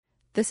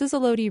This is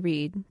Elodie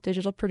Reed,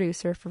 digital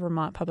producer for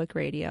Vermont Public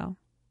Radio.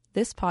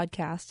 This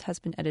podcast has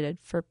been edited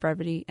for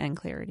brevity and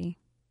clarity.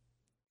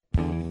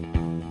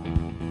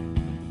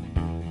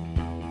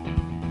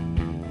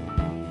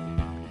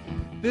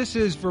 This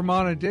is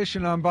Vermont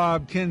Edition. I'm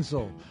Bob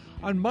Kinzel.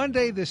 On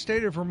Monday, the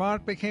state of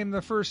Vermont became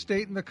the first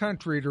state in the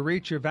country to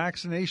reach a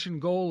vaccination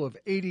goal of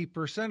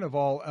 80% of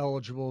all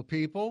eligible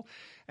people.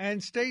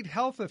 And state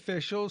health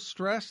officials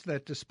stressed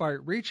that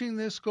despite reaching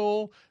this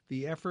goal,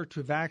 the effort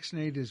to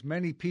vaccinate as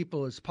many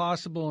people as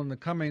possible in the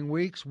coming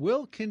weeks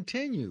will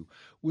continue,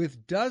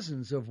 with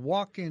dozens of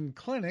walk-in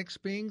clinics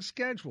being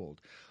scheduled.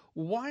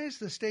 Why is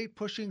the state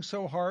pushing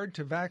so hard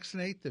to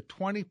vaccinate the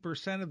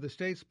 20% of the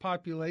state's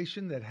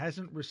population that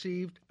hasn't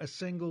received a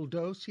single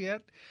dose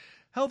yet?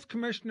 Health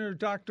Commissioner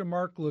Dr.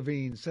 Mark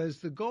Levine says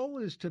the goal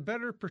is to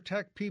better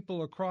protect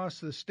people across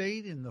the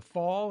state in the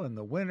fall and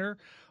the winter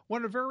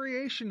when a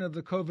variation of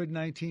the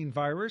COVID-19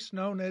 virus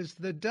known as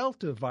the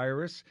Delta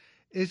virus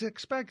is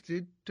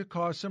expected to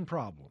cause some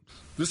problems.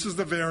 This is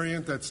the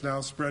variant that's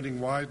now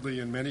spreading widely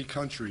in many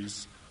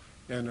countries,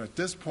 and at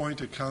this point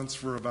accounts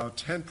for about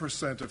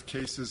 10% of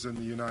cases in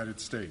the United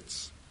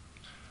States.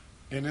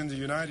 And in the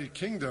United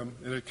Kingdom,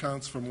 it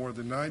accounts for more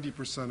than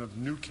 90% of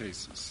new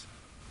cases.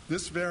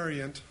 This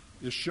variant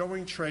is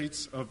showing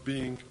traits of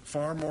being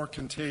far more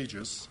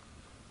contagious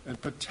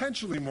and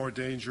potentially more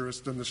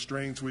dangerous than the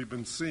strains we've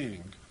been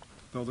seeing,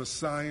 though the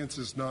science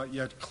is not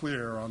yet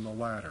clear on the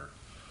latter.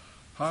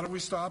 How do we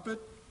stop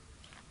it?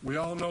 We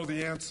all know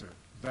the answer: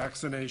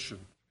 vaccination.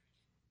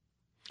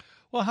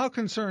 Well, how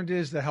concerned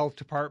is the health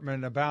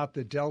department about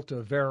the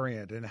Delta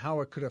variant and how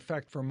it could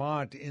affect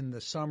Vermont in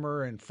the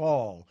summer and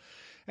fall?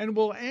 And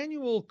will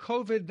annual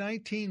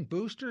COVID-19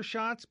 booster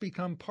shots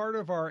become part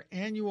of our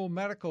annual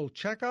medical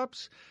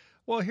checkups?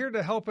 Well, here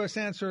to help us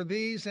answer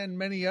these and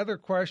many other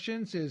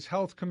questions is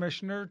Health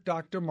Commissioner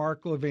Dr.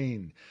 Mark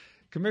Levine.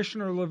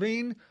 Commissioner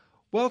Levine,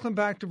 welcome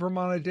back to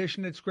Vermont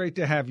Edition. It's great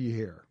to have you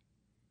here.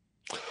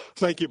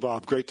 Thank you,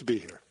 Bob. Great to be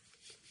here.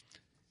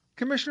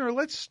 Commissioner,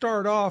 let's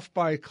start off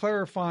by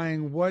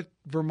clarifying what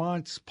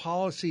Vermont's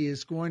policy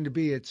is going to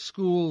be at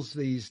schools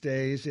these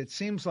days. It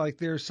seems like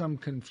there's some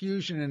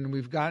confusion, and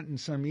we've gotten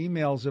some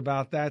emails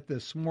about that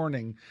this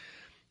morning.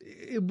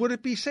 Would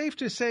it be safe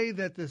to say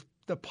that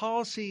the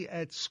policy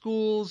at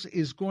schools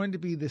is going to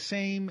be the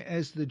same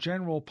as the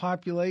general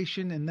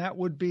population, and that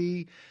would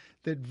be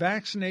that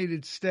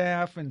vaccinated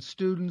staff and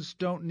students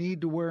don't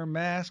need to wear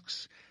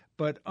masks,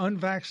 but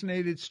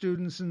unvaccinated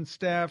students and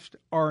staff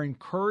are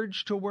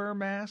encouraged to wear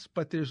masks,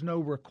 but there's no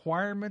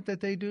requirement that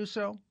they do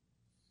so?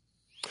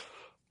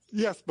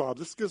 Yes, Bob.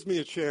 This gives me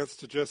a chance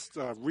to just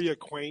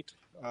reacquaint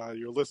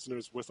your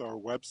listeners with our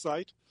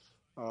website.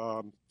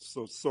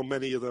 So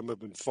many of them have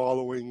been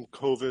following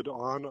COVID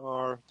on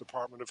our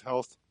Department of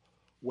Health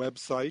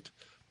website.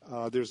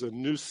 There's a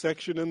new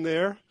section in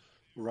there,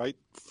 right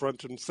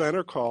front and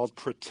center, called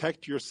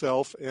Protect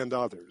Yourself and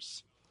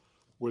Others,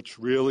 which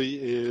really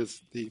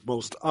is the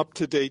most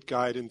up-to-date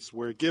guidance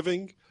we're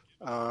giving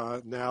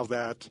now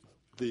that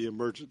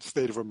the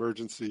state of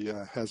emergency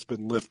has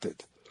been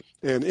lifted.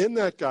 And in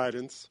that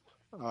guidance,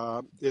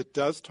 it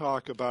does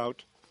talk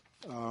about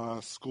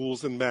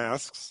schools and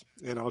masks,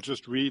 and I'll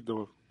just read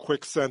the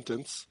quick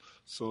sentence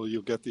so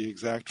you'll get the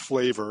exact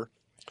flavor.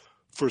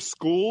 For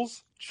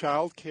schools,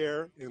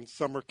 childcare, and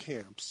summer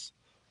camps,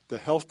 the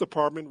health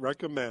department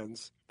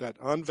recommends that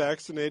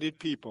unvaccinated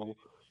people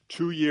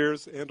 2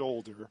 years and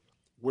older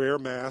wear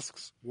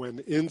masks when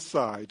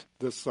inside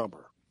this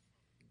summer.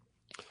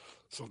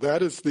 So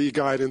that is the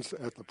guidance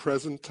at the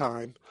present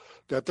time.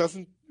 That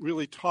doesn't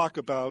really talk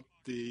about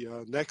the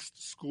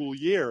next school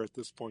year at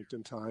this point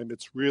in time.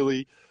 It's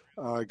really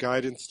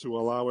guidance to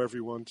allow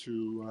everyone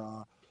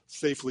to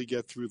safely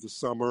get through the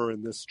summer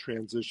and this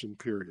transition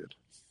period.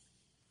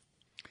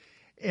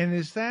 And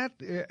is that,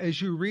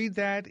 as you read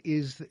that,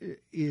 is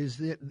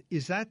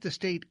that the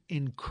state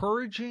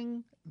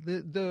encouraging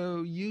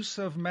the use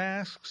of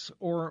masks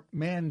or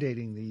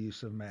mandating the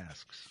use of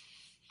masks?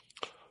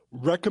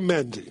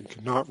 Recommending,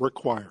 not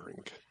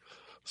requiring.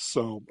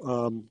 So,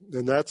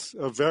 and that's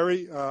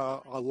very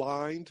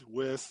aligned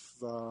with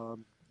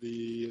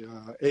the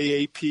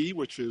AAP,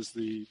 which is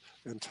the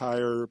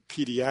entire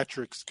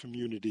pediatrics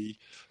community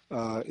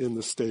in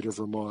the state of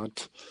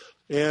Vermont.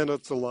 And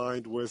it's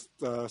aligned with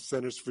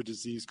Centers for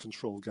Disease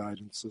Control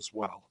guidance as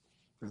well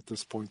at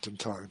this point in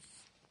time.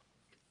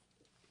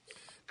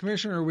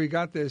 Commissioner, we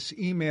got this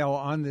email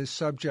on this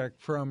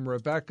subject from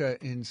Rebecca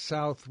in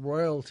South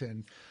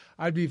Royalton.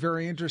 I'd be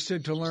very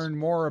interested to learn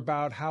more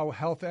about how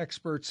health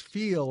experts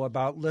feel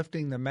about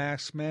lifting the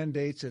mask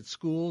mandates at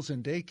schools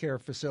and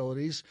daycare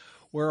facilities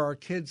where our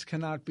kids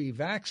cannot be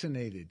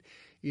vaccinated.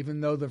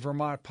 Even though the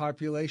Vermont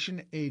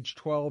population age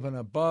 12 and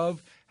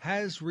above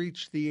has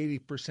reached the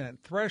 80%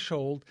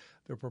 threshold,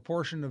 the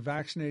proportion of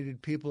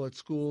vaccinated people at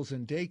schools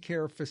and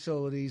daycare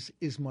facilities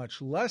is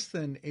much less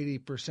than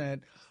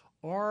 80%.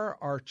 Are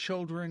our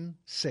children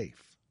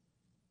safe?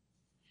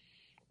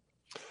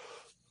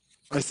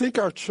 I think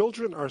our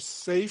children are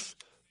safe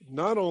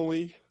not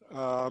only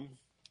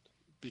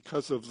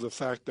because of the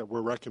fact that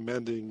we're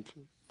recommending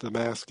the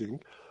masking,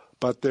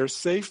 but they're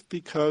safe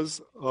because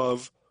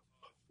of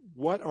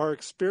what our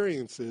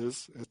experience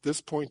is at this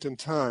point in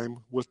time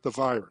with the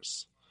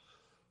virus.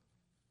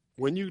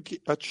 When you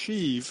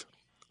achieve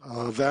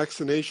a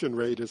vaccination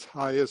rate as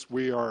high as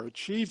we are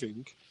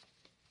achieving,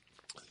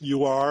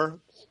 you are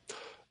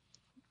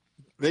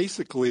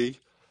basically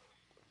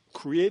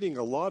creating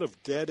a lot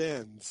of dead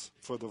ends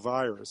for the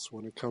virus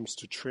when it comes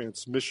to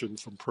transmission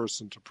from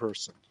person to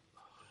person.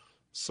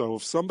 So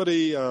if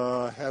somebody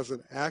has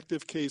an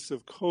active case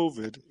of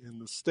COVID in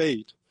the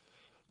state,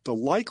 the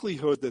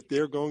likelihood that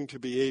they're going to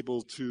be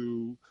able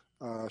to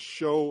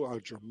show a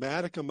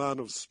dramatic amount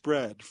of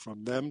spread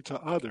from them to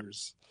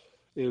others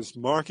is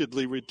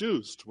markedly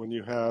reduced when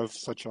you have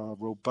such a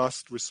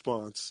robust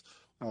response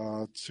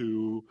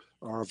to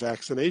our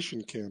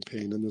vaccination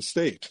campaign in the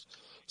state.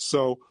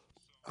 So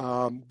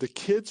the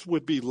kids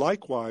would be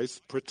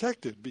likewise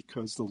protected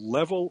because the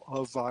level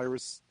of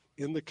virus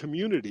in the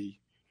community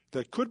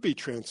that could be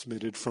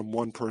transmitted from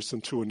one person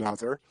to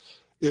another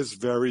is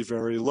very,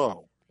 very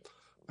low.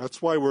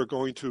 That's why we're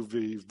going to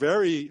be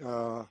very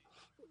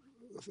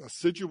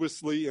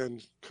assiduously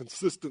and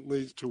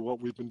consistently to what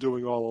we've been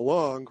doing all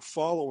along,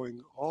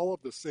 following all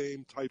of the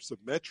same types of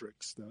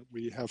metrics that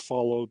we have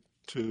followed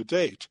to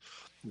date.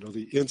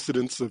 The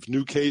incidence of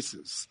new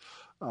cases,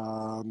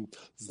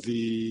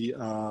 the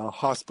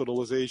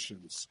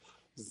hospitalizations,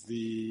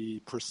 the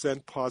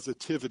percent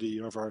positivity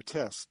of our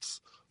tests.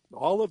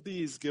 All of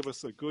these give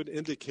us a good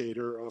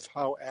indicator of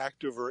how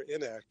active or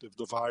inactive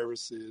the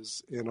virus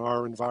is in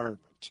our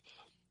environment.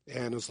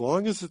 And as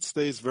long as it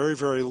stays very,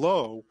 very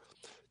low,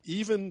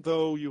 even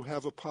though you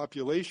have a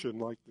population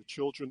like the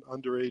children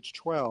under age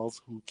 12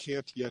 who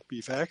can't yet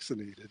be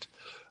vaccinated,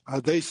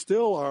 they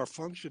still are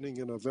functioning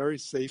in a very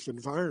safe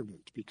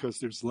environment because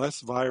there's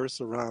less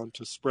virus around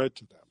to spread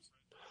to them.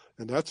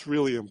 And that's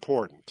really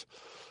important.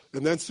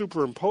 And then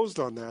superimposed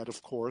on that,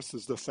 of course,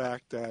 is the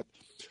fact that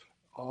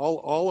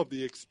all of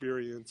the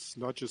experience,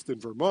 not just in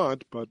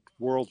Vermont, but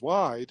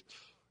worldwide,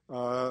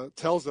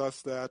 tells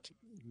us that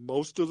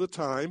most of the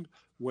time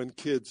when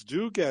kids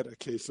do get a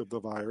case of the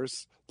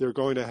virus, they're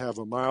going to have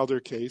a milder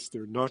case.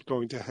 They're not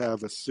going to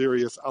have a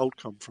serious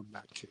outcome from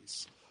that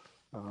case.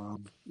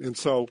 And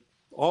so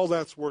all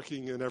that's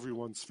working in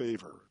everyone's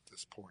favor at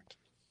this point.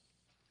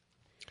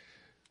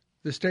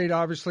 The state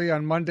obviously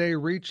on Monday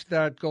reached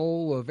that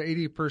goal of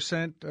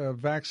 80%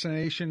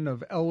 vaccination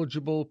of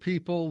eligible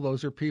people.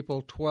 Those are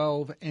people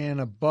 12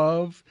 and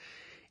above.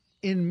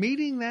 In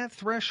meeting that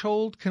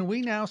threshold, can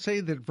we now say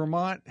that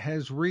Vermont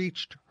has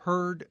reached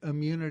herd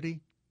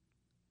immunity?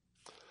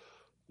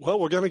 Well,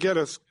 we're going to get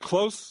as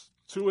close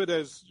to it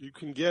as you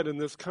can get in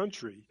this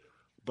country,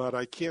 but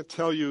I can't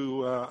tell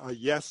you a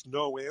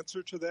yes-no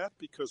answer to that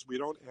because we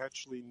don't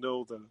actually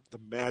know the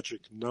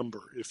magic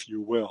number, if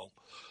you will.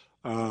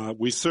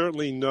 We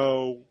certainly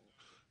know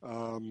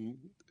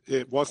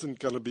it wasn't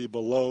going to be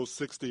below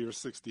 60 or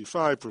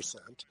 65%,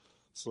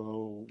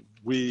 so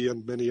we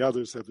and many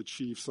others have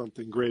achieved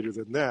something greater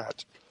than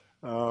that.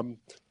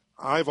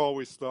 I've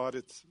always thought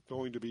it's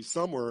going to be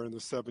somewhere in the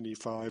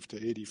 75 to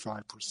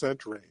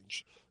 85%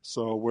 range.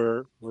 So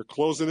we're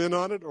closing in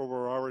on it or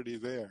we're already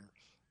there.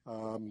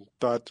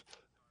 But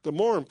the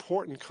more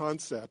important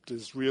concept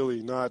is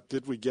really not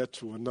did we get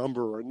to a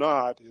number or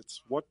not.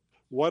 It's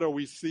what are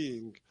we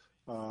seeing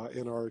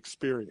in our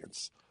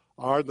experience.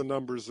 Are the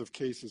numbers of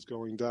cases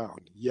going down?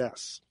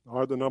 Yes.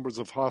 Are the numbers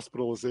of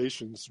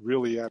hospitalizations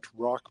really at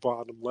rock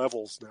bottom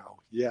levels now?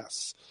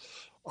 Yes.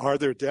 Are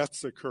there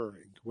deaths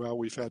occurring? Well,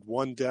 we've had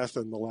one death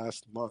in the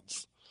last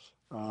month.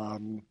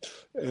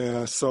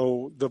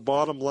 So the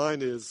bottom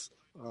line is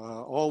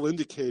all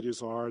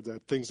indicators are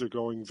that things are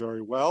going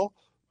very well,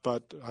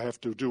 but I have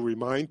to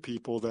remind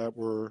people that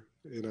we're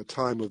in a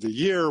time of the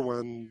year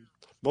when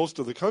most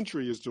of the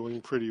country is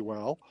doing pretty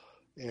well,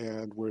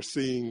 and we're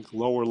seeing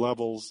lower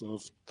levels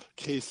of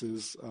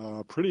cases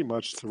pretty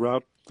much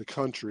throughout the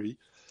country.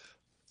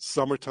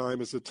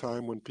 Summertime is a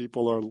time when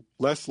people are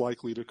less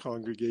likely to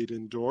congregate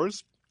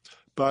indoors,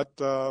 but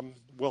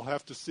we'll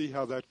have to see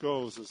how that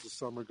goes as the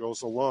summer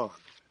goes along.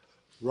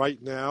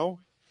 Right now,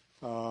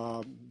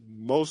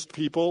 most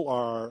people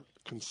are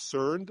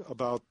concerned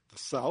about the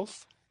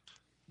South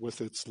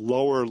with its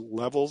lower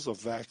levels of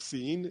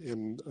vaccine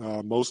in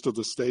most of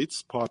the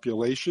states'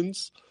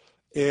 populations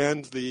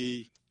and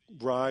the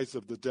rise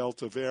of the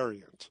Delta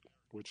variant,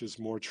 which is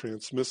more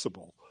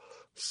transmissible.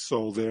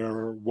 So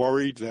they're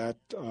worried that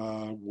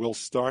we'll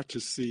start to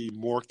see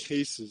more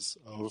cases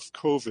of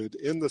COVID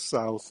in the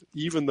South,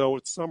 even though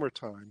it's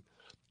summertime,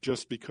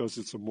 just because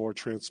it's a more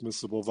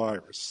transmissible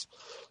virus.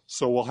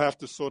 So we'll have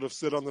to sort of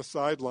sit on the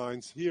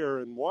sidelines here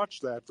and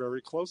watch that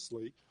very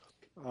closely,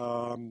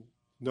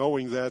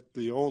 knowing that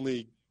the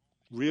only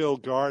real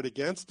guard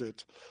against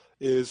it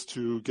is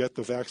to get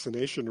the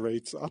vaccination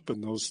rates up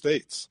in those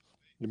states,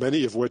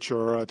 many of which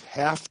are at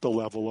half the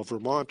level of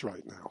Vermont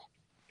right now.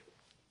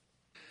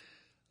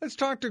 Let's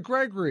talk to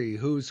Gregory,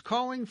 who's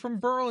calling from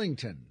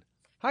Burlington.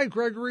 Hi,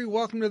 Gregory.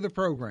 Welcome to the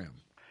program.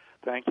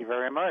 Thank you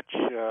very much.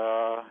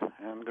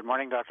 And good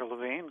morning, Dr.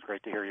 Levine. It's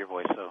great to hear your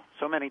voice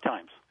so many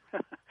times.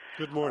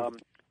 Good morning.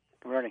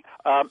 Good morning.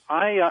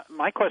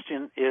 My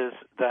question is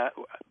that,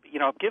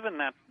 given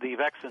that the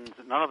vaccines,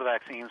 none of the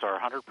vaccines are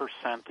 100%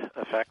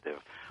 effective,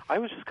 I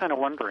was just kind of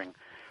wondering,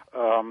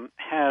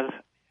 have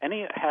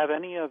any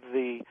of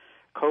the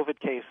COVID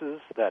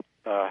cases that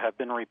have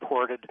been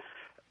reported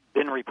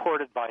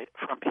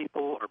from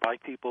people or by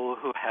people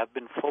who have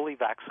been fully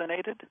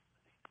vaccinated?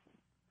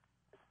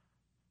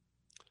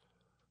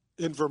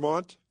 In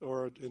Vermont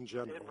or in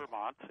general? In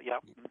Vermont, yeah.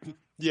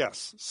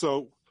 Yes.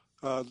 So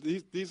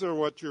these are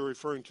what you're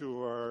referring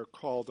to are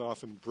called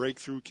often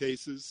breakthrough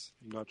cases.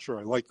 I'm not sure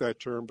I like that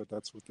term, but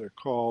that's what they're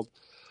called.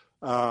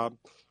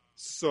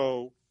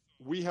 So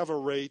we have a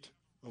rate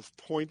of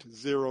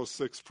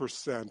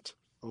 0.06%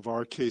 of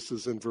our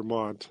cases in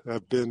Vermont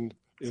have been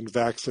in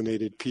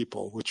vaccinated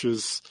people, which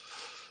is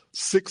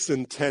 6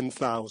 in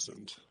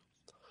 10,000.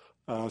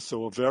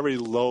 So a very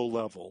low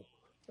level.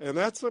 And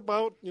that's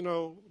about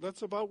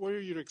where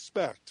you'd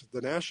expect.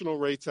 The national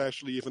rate's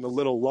actually even a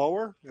little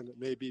lower, and it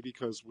may be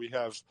because we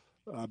have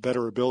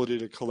better ability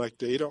to collect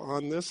data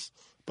on this.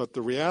 But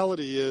the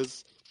reality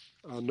is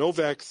no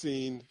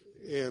vaccine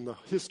in the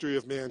history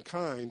of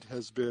mankind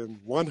has been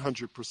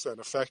 100%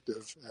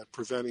 effective at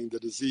preventing the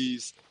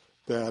disease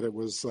that it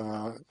was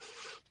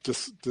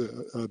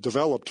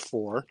developed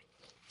for.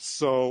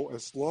 So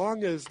as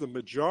long as the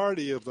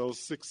majority of those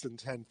 6 in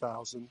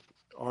 10,000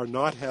 are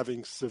not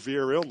having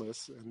severe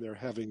illness and they're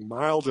having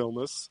mild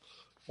illness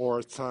or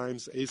at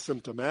times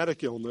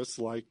asymptomatic illness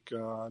like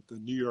the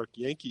New York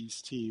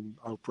Yankees team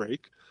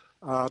outbreak,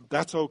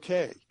 that's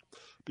okay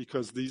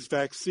because these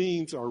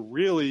vaccines are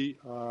really,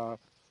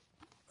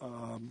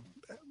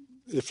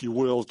 if you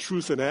will,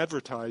 truth in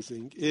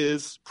advertising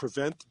is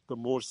prevent the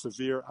more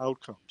severe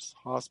outcomes,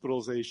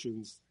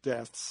 hospitalizations,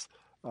 deaths,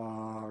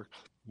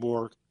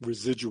 more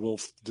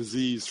residual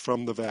disease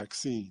from the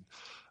vaccine.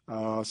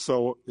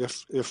 So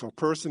if a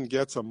person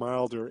gets a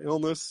milder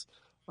illness,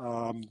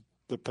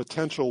 the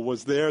potential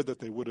was there that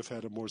they would have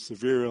had a more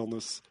severe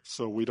illness.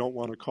 So we don't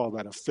want to call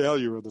that a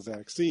failure of the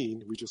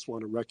vaccine. We just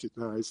want to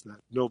recognize that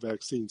no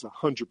vaccine's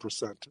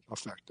 100%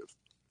 effective.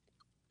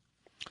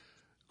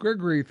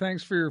 Gregory,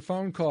 thanks for your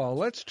phone call.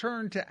 Let's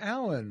turn to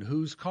Alan,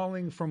 who's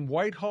calling from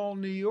Whitehall,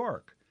 New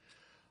York.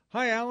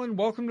 Hi, Alan.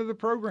 Welcome to the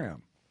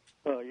program.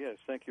 Yes,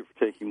 thank you for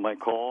taking my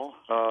call.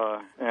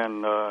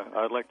 And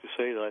I'd like to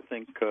say that I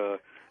think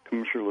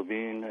Commissioner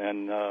Levine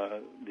and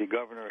the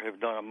governor have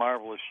done a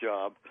marvelous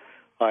job.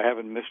 I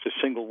haven't missed a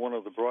single one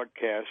of the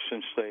broadcasts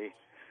since they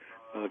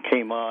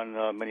came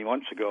on many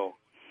months ago.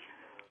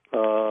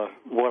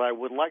 What I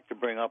would like to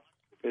bring up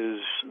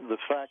is the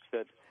fact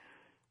that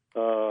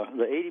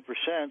the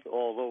 80%,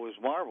 although is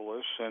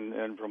marvelous,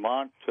 and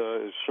Vermont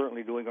is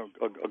certainly doing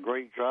a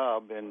great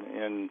job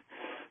in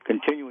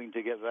continuing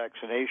to get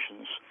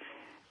vaccinations.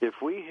 If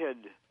we had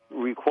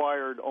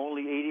required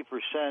only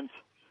 80%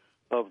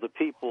 of the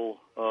people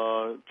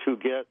to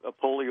get a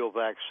polio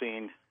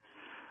vaccine,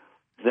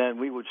 then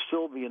we would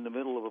still be in the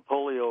middle of a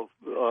polio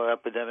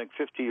epidemic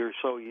 50 or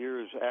so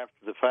years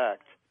after the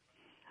fact.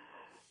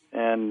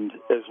 And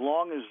as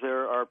long as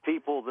there are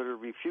people that are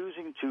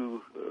refusing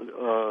to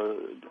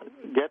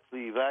get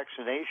the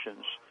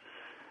vaccinations,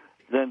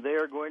 then they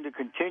are going to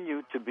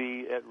continue to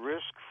be at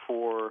risk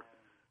for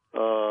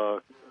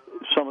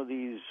some of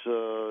these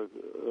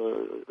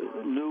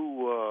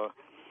new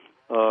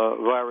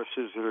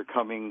viruses that are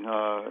coming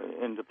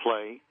into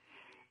play,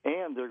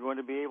 and they're going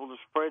to be able to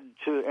spread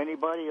to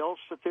anybody else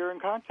that they're in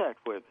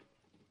contact with.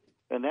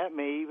 And that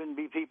may even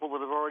be people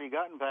that have already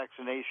gotten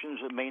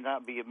vaccinations that may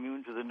not be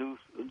immune to the new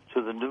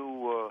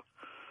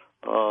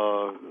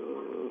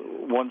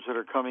ones that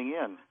are coming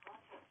in.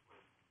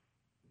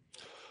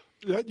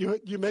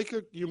 You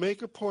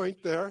make a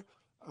point there.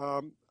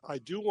 I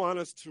do want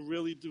us to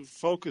really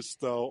focus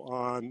though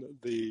on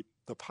the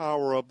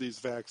power of these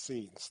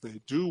vaccines.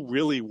 They do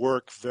really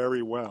work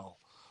very well,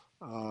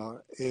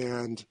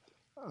 and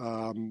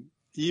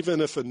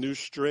even if a new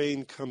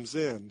strain comes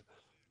in,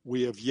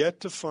 we have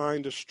yet to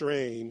find a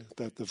strain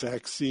that the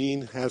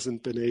vaccine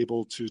hasn't been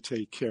able to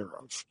take care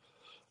of,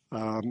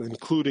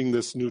 including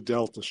this new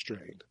Delta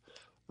strain.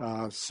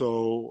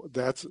 So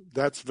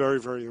that's very,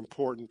 very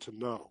important to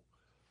know.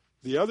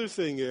 The other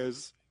thing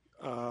is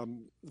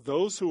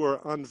those who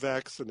are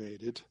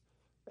unvaccinated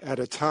at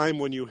a time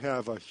when you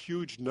have a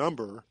huge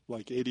number,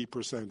 like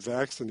 80%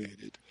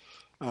 vaccinated,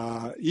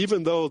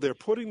 even though they're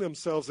putting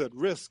themselves at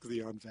risk, the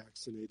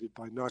unvaccinated,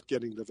 by not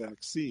getting the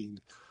vaccine,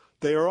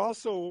 they are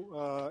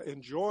also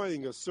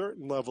enjoying a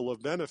certain level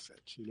of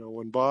benefit. You know,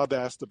 when Bob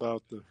asked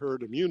about the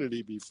herd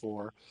immunity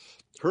before,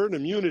 herd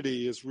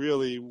immunity is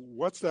really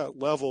what's that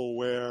level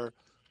where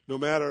no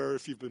matter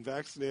if you've been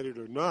vaccinated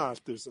or not,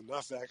 there's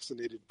enough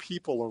vaccinated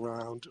people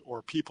around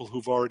or people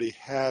who've already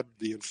had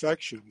the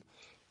infection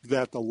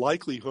that the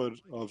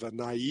likelihood of a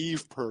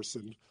naive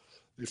person,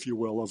 if you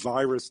will, a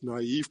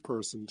virus-naive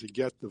person to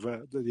get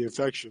the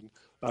infection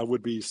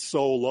would be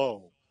so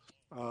low.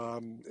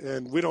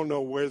 And we don't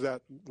know where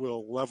that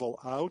will level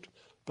out,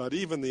 but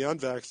even the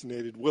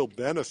unvaccinated will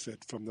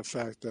benefit from the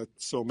fact that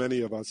so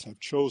many of us have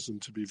chosen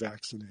to be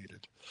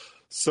vaccinated.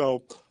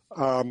 So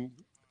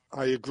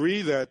I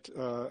agree that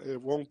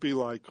it won't be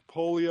like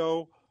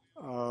polio,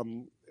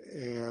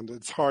 and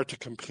it's hard to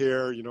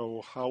compare,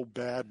 how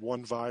bad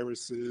one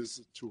virus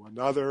is to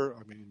another.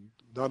 I mean,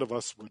 none of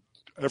us would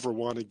ever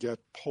want to get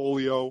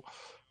polio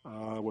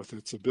with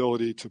its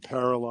ability to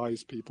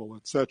paralyze people,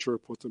 et cetera,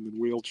 put them in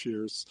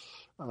wheelchairs.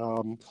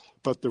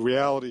 But the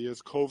reality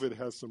is COVID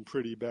has some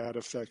pretty bad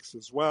effects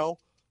as well.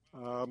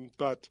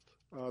 But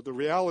the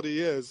reality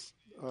is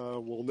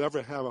we'll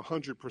never have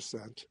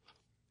 100%.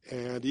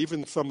 And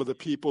even some of the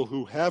people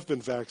who have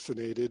been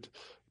vaccinated,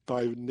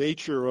 by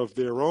nature of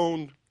their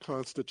own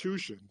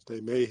constitution,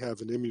 they may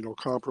have an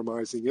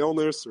immunocompromising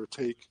illness or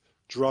take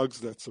drugs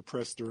that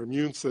suppress their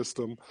immune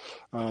system.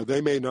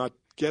 They may not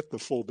get the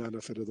full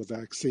benefit of the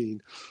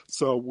vaccine.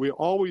 So we'll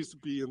always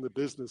be in the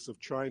business of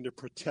trying to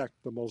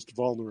protect the most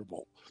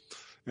vulnerable.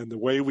 And the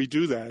way we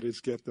do that is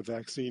get the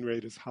vaccine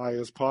rate as high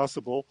as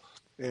possible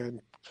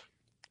and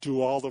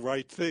do all the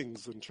right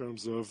things in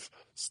terms of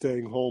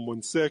staying home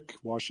when sick,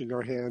 washing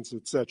our hands,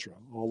 etc.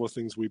 All the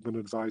things we've been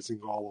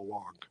advising all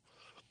along.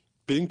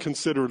 Being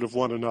considerate of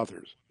one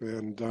another.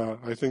 And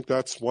I think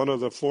that's one of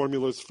the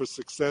formulas for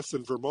success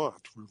in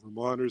Vermont, where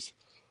Vermonters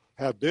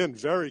have been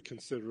very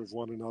considerate of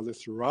one another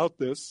throughout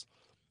this.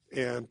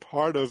 And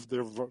part of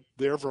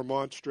their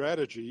Vermont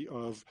strategy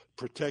of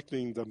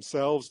protecting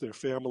themselves, their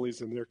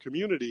families, and their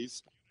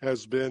communities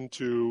has been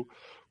to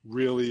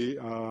really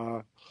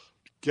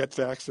get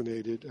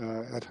vaccinated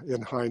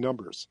in high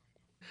numbers.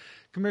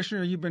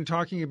 Commissioner, you've been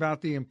talking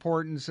about the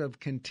importance of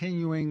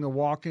continuing the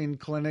walk-in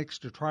clinics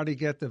to try to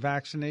get the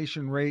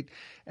vaccination rate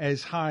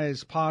as high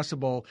as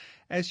possible.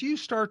 As you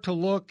start to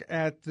look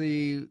at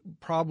the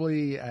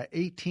probably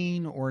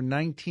 18 or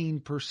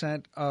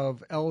 19%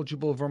 of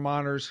eligible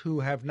Vermonters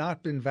who have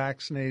not been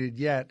vaccinated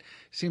yet,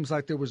 seems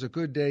like there was a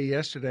good day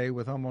yesterday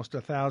with almost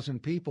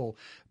 1,000 people.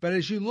 But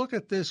as you look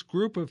at this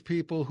group of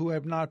people who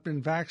have not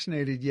been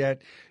vaccinated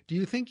yet, do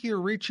you think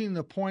you're reaching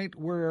the point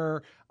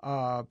where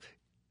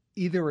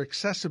either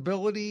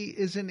accessibility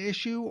is an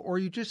issue or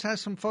you just have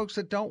some folks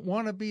that don't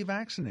want to be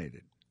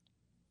vaccinated?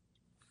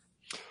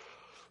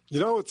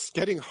 It's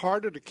getting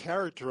harder to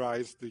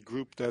characterize the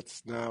group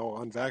that's now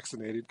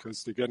unvaccinated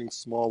because they're getting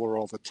smaller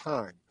all the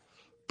time.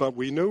 But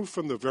we knew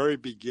from the very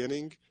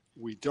beginning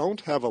we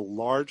don't have a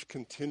large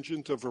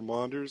contingent of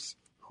Vermonters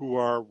who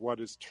are what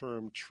is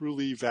termed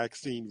truly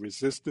vaccine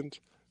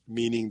resistant,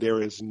 meaning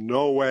there is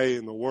no way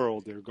in the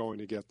world they're going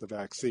to get the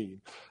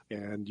vaccine.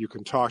 And you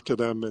can talk to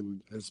them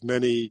in as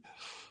many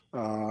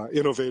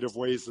innovative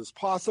ways as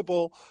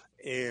possible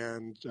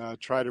and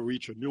try to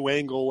reach a new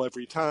angle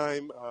every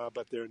time,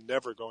 but they're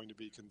never going to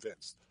be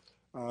convinced.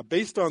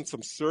 Based on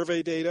some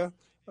survey data,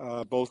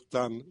 both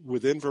done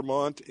within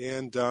Vermont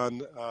and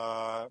done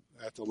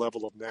at the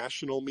level of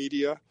national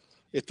media,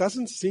 it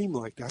doesn't seem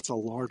like that's a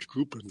large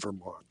group in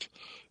Vermont.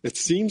 It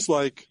seems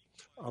like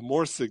a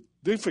more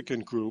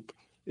significant group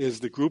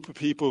is the group of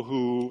people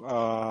who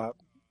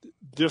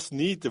just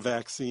need the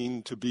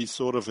vaccine to be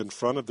sort of in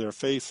front of their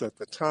face at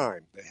the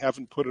time. They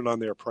haven't put it on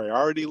their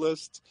priority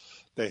list.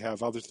 They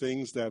have other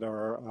things that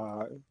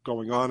are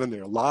going on in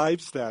their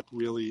lives that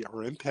really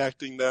are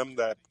impacting them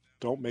that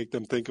don't make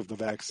them think of the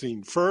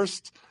vaccine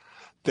first.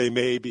 They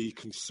may be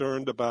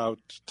concerned about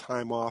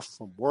time off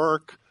from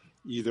work,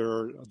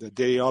 either the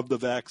day of the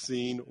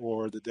vaccine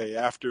or the day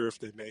after if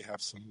they may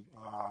have some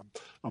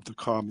of the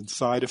common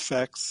side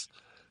effects.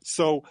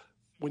 So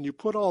when you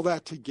put all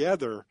that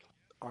together,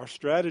 our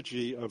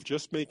strategy of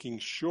just making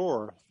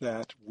sure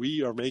that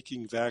we are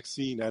making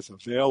vaccine as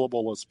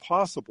available as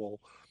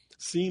possible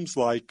seems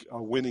like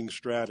a winning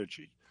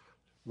strategy.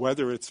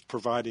 Whether it's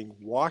providing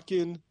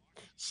walk-in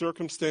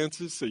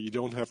circumstances so you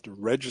don't have to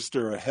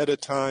register ahead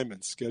of time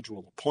and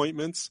schedule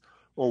appointments,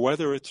 or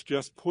whether it's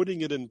just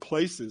putting it in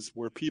places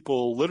where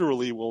people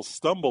literally will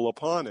stumble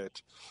upon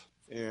it.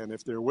 And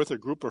if they're with a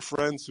group of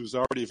friends who's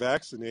already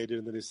vaccinated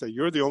and then they say,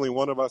 you're the only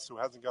one of us who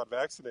hasn't got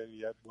vaccinated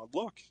yet, well,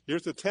 look,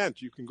 here's a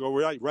tent. You can go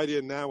right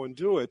in now and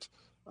do it.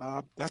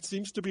 That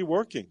seems to be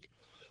working.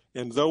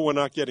 And though we're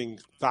not getting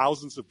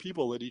thousands of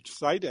people at each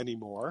site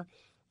anymore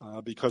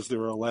because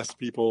there are less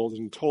people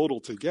in total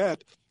to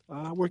get,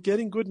 we're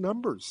getting good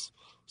numbers.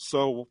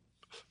 So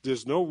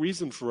there's no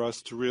reason for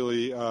us to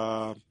really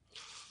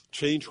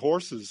change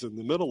horses in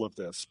the middle of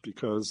this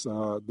because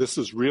this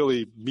is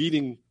really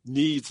meeting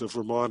needs of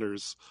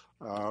Vermonters.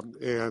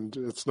 And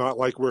it's not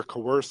like we're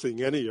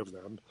coercing any of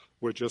them.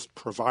 We're just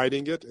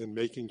providing it and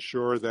making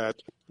sure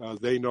that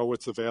they know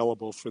it's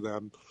available for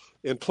them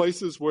in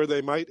places where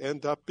they might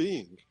end up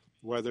being,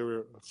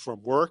 whether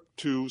from work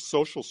to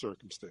social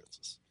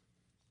circumstances.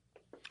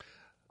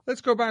 Let's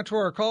go back to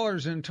our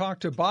callers and talk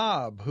to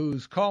Bob,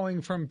 who's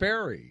calling from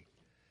Barrie.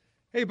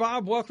 Hey,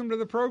 Bob, welcome to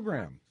the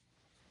program.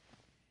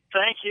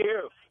 Thank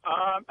you.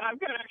 I've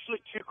got actually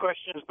two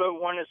questions,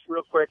 but one is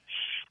real quick.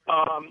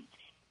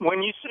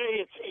 When you say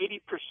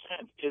it's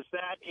 80%, is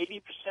that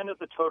 80% of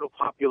the total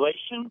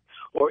population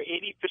or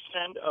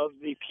 80% of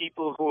the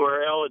people who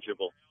are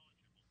eligible?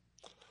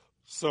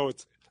 So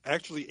it's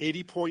actually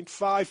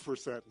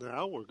 80.5%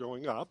 now. We're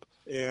going up.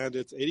 And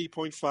it's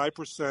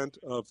 80.5%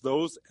 of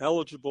those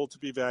eligible to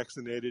be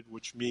vaccinated,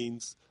 which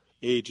means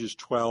ages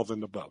 12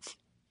 and above.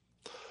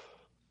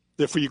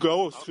 If you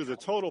go to the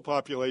total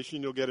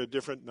population, you'll get a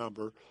different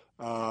number.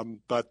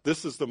 But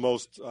this is the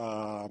most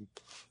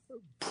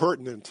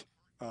pertinent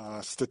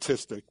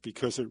statistic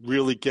because it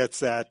really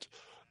gets at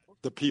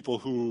the people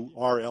who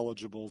are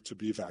eligible to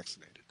be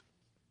vaccinated.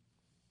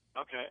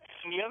 Okay.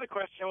 And the other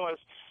question was,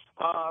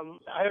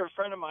 I have a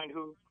friend of mine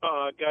who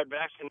got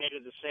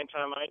vaccinated the same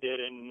time I did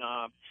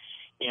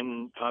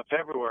in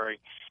February.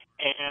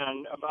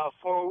 And about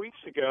 4 weeks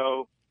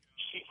ago,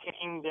 she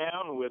came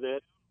down with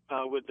it,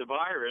 with the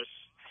virus.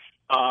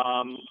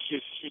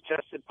 She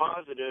tested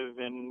positive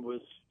and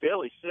was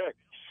fairly sick,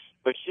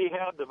 but she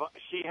had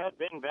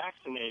been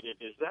vaccinated.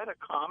 Is that a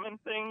common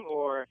thing,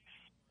 or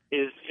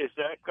is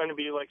that going to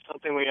be like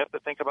something we have to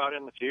think about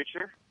in the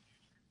future?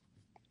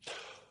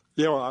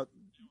 Yeah, well,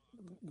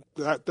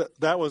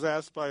 that was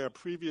asked by a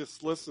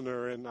previous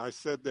listener, and I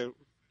said that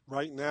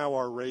right now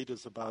our rate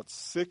is about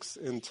 6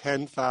 in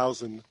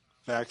 10,000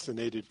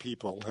 vaccinated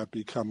people have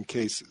become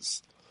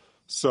cases.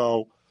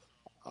 So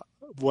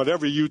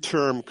whatever you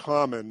term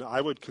common,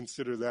 I would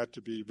consider that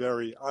to be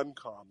very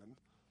uncommon,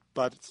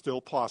 but it's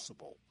still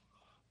possible.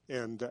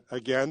 And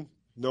again,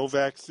 no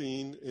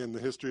vaccine in the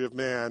history of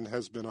man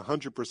has been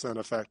 100%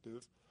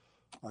 effective.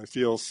 I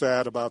feel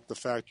sad about the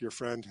fact your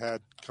friend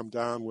had come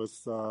down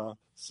with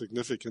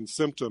significant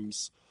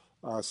symptoms.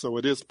 So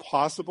it is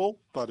possible,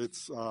 but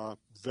it's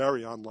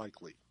very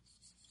unlikely.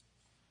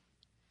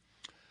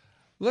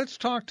 Let's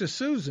talk to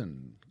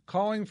Susan,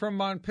 calling from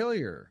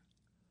Montpelier.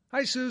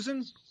 Hi,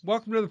 Susan.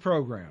 Welcome to the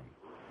program.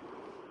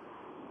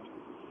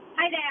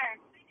 Hi there.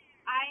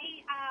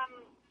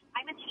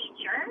 I'm a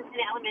teacher,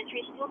 an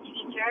elementary school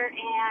teacher,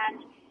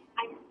 and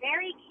I'm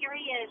very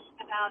curious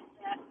about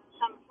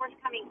some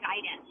forthcoming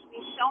guidance.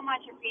 We so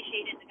much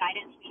appreciated the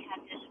guidance we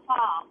had this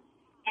fall,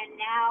 and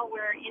now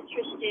we're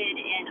interested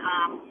in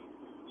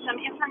some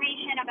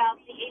information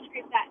about the age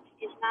group that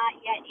is not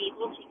yet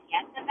able to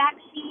get the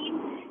vaccine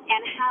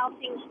and how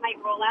things might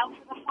roll out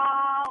for the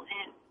fall,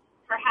 and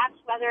perhaps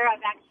whether a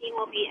vaccine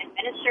will be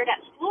administered at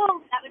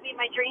school. That would be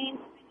my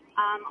dream.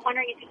 I'm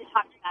wondering if you could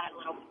talk to that a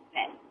little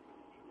bit.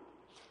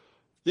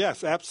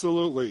 Yes,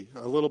 absolutely.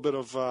 A little bit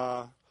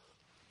of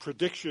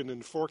prediction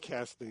and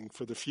forecasting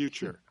for the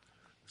future.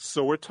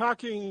 So we're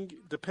talking,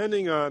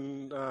 depending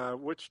on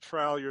which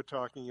trial you're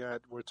talking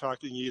at, we're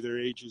talking either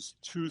ages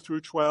 2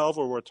 through 12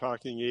 or we're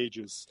talking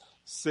ages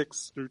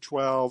 6 through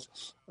 12.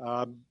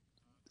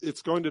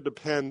 It's going to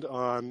depend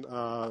on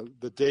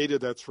the data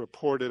that's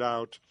reported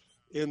out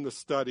in the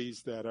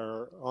studies that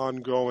are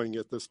ongoing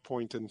at this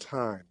point in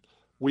time.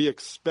 We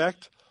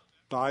expect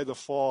by the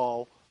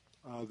fall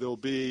there'll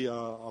be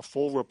a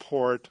full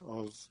report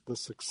of the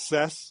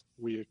success,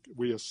 we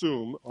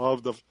assume,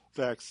 of the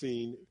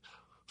vaccine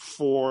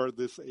for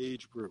this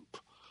age group.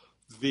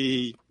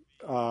 The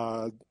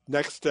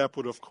next step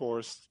would, of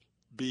course,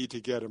 be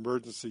to get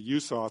emergency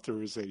use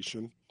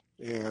authorization,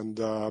 and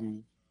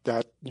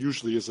that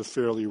usually is a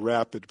fairly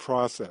rapid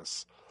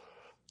process.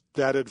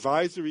 That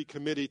advisory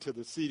committee to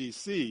the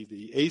CDC,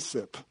 the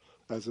ACIP,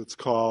 as it's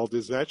called,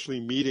 is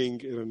actually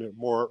meeting in a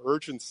more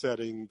urgent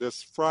setting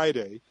this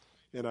Friday,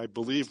 and I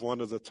believe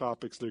one of the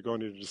topics they're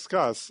going to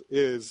discuss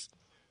is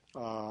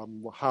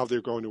how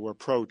they're going to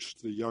approach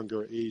the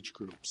younger age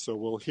group. So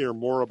we'll hear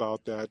more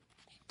about that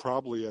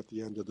probably at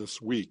the end of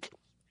this week.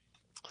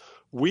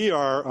 We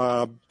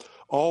are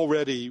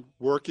already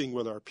working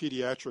with our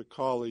pediatric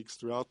colleagues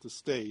throughout the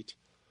state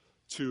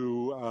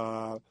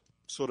to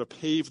sort of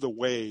pave the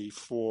way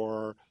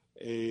for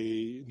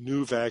a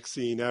new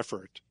vaccine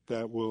effort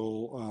that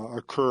will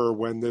occur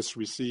when this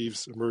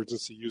receives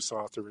emergency use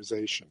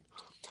authorization.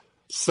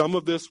 Some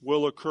of this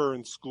will occur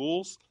in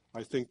schools.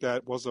 I think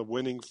that was a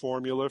winning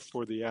formula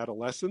for the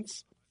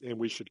adolescents, and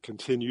we should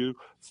continue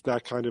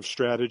that kind of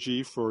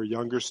strategy for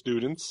younger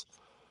students.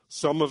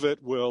 Some of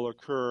it will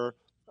occur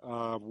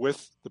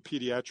with the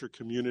pediatric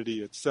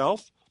community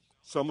itself.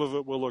 Some of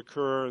it will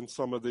occur in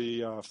some of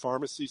the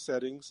pharmacy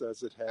settings,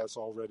 as it has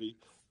already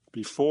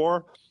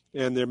before,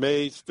 and there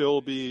may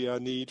still be a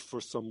need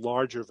for some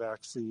larger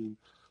vaccine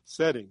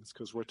settings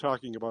because we're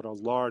talking about a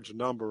large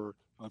number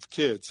of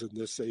kids in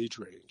this age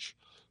range.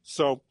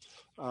 So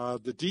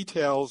the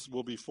details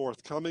will be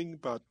forthcoming,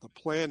 but the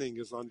planning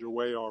is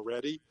underway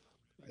already,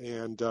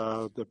 and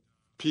the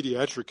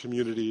pediatric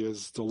community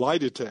is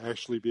delighted to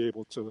actually be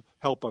able to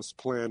help us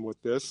plan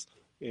with this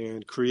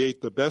and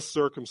create the best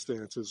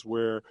circumstances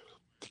where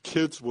the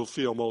kids will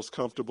feel most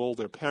comfortable,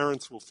 their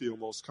parents will feel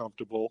most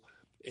comfortable,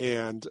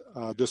 and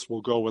this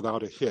will go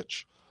without a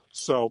hitch.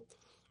 So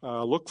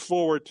look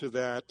forward to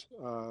that.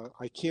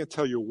 I can't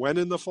tell you when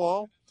in the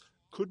fall.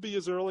 Could be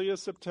as early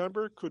as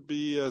September, could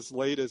be as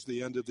late as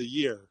the end of the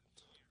year.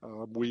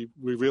 We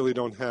really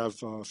don't have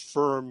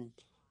firm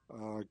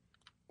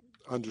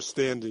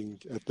understanding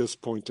at this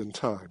point in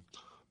time.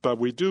 But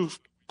we do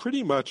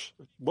pretty much,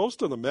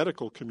 most of the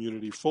medical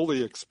community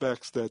fully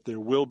expects that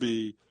there will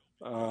be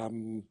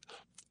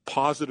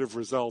positive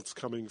results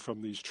coming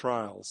from these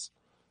trials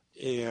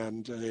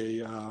and a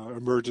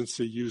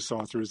emergency use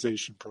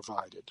authorization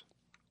provided.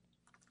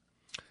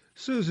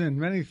 Susan,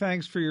 many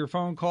thanks for your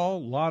phone call. A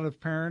lot of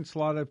parents, a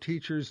lot of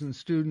teachers and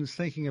students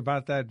thinking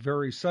about that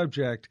very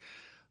subject.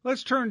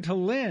 Let's turn to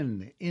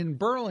Lynn in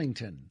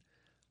Burlington.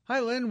 Hi,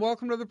 Lynn.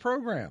 Welcome to the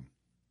program.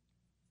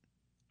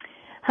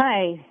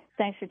 Hi.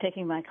 Thanks for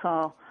taking my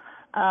call.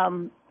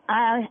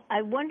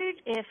 I wondered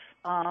if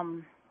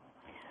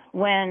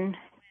when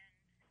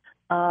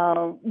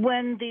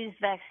these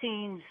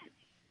vaccines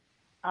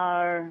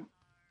are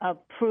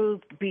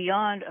approved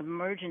beyond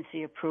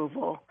emergency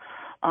approval,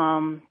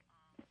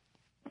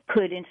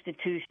 could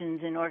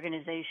institutions and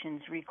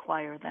organizations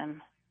require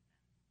them?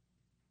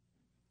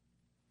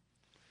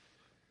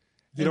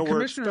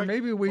 Commissioner,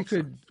 maybe we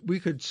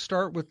could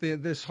start with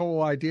this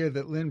whole idea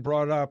that Lynn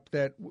brought up,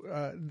 that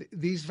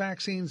these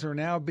vaccines are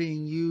now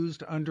being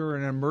used under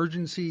an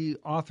emergency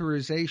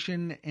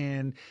authorization,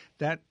 and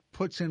that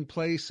puts in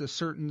place a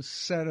certain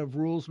set of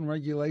rules and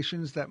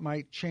regulations that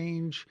might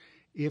change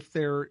if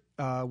they're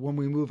when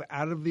we move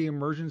out of the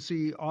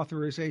emergency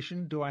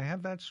authorization. Do I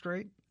have that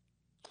straight?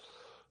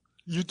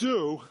 You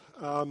do,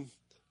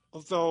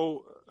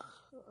 although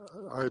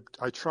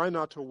I try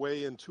not to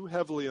weigh in too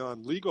heavily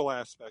on legal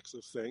aspects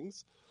of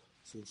things,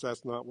 since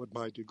that's not what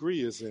my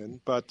degree is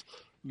in. But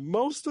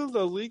most of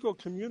the legal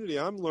community,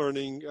 I'm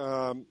learning,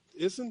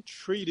 isn't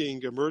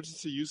treating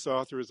emergency use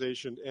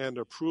authorization and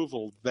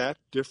approval that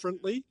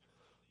differently.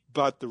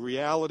 But the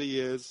reality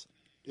is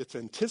it's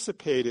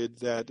anticipated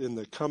that in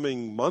the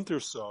coming month or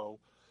so,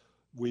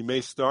 we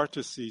may start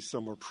to see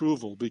some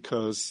approval,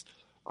 because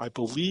I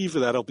believe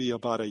that'll be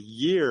about a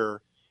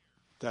year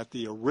that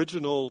the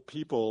original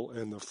people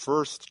in the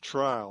first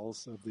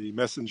trials of the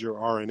messenger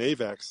RNA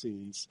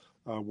vaccines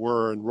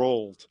were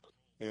enrolled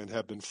and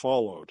have been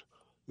followed.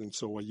 And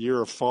so a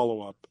year of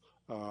follow-up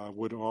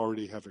would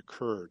already have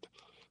occurred.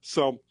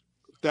 So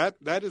that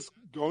is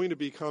going to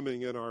be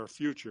coming in our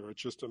future.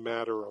 It's just a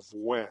matter of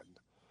when.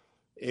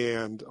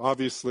 And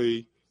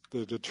obviously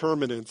the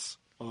determinants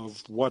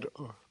of what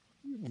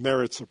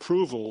merits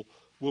approval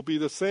will be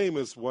the same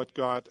as what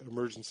got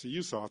emergency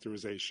use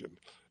authorization.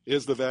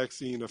 Is the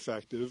vaccine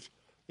effective,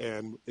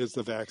 and is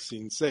the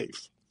vaccine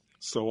safe?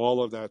 So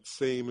all of that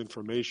same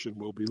information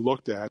will be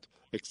looked at,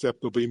 except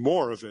there'll be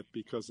more of it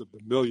because of the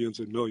millions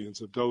and millions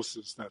of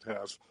doses that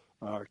have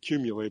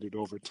accumulated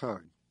over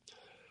time.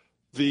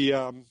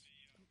 The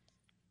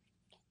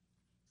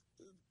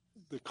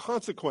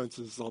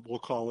consequences, we'll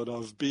call it,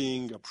 of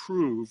being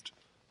approved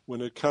when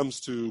it comes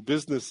to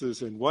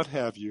businesses and what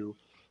have you,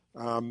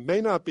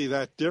 may not be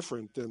that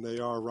different than they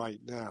are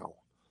right now.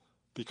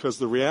 Because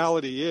the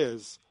reality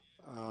is,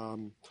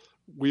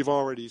 we've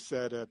already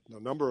said at a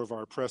number of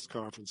our press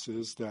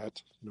conferences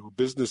that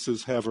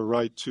businesses have a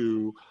right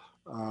to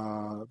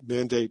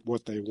mandate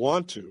what they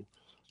want to,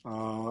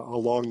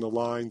 along the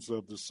lines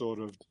of the sort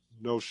of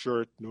no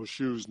shirt, no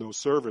shoes, no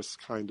service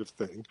kind of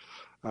thing.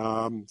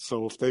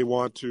 So if they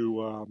want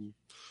to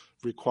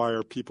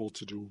require people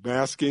to do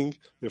masking,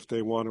 if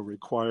they want to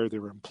require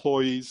their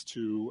employees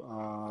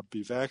to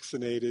be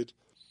vaccinated,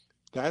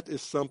 that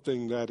is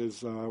something that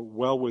is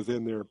well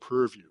within their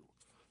purview.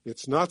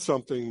 It's not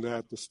something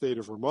that the state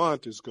of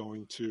Vermont is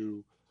going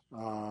to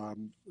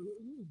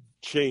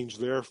change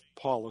their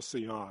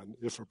policy on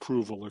if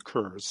approval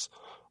occurs,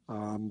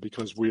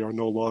 because we are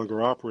no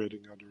longer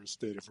operating under a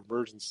state of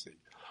emergency.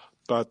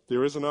 But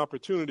there is an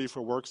opportunity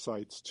for work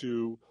sites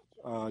to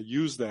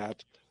use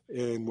that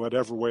in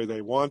whatever way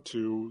they want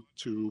to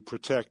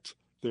protect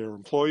their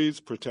employees,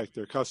 protect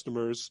their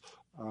customers,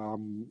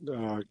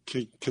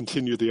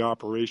 continue the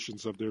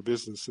operations of their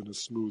business in a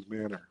smooth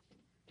manner.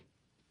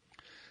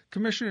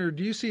 Commissioner,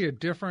 do you see a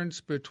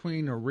difference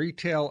between a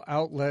retail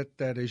outlet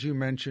that, as you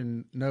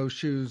mentioned, no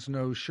shoes,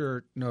 no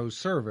shirt, no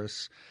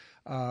service,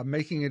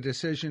 making a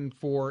decision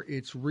for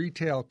its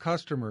retail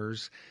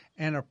customers,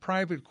 and a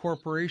private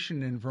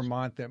corporation in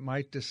Vermont that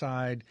might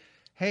decide,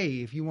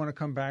 hey, if you want to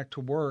come back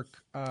to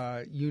work,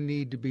 you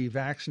need to be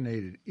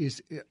vaccinated?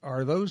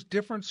 Are those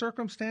different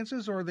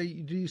circumstances, or do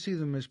you see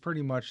them as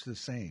pretty much the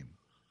same?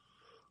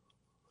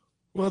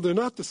 Well, they're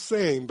not the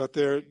same, but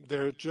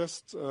they're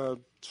just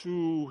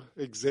two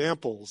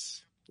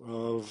examples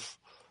of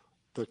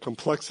the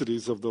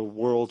complexities of the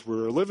world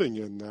we're living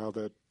in now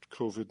that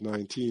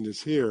COVID-19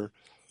 is here.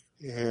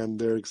 And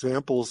they're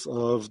examples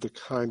of the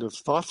kind of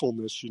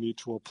thoughtfulness you need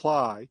to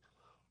apply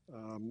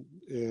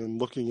in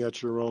looking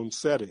at your own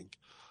setting.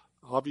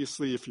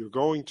 Obviously, if you're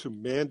going to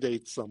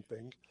mandate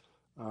something,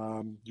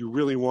 you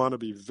really want to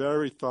be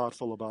very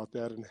thoughtful about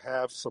that and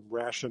have some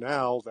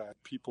rationale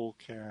that people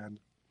can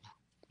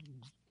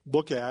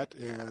look at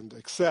and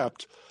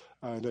accept,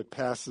 and it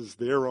passes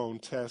their own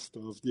test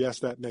of, yes,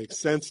 that makes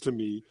sense to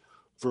me,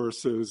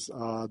 versus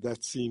that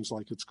seems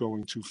like it's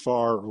going too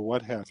far, or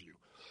what have you.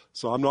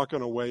 So I'm not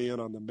going to weigh in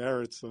on the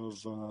merits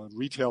of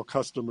retail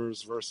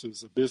customers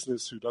versus a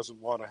business who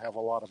doesn't want to have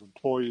a lot of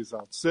employees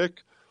out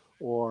sick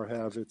or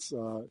have its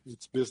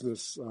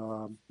business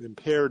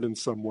impaired in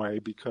some way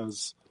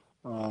because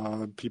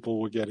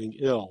people were getting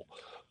ill.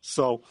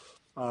 So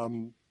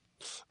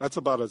That's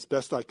about as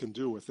best I can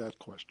do with that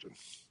question.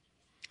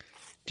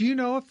 Do you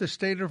know if the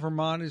state of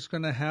Vermont is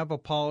going to have a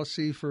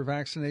policy for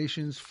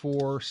vaccinations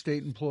for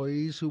state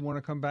employees who want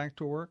to come back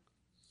to work?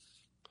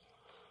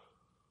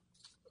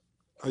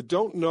 I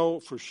don't know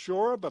for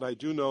sure, but I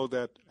do know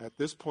that at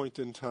this point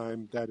in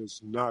time, that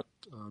is not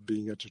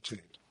being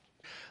entertained.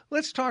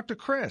 Let's talk to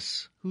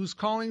Chris, who's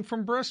calling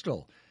from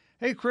Bristol.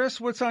 Hey, Chris,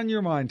 what's on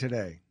your mind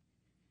today?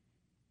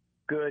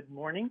 Good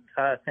morning.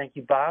 Thank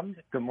you, Bob.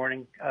 Good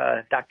morning,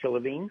 Dr.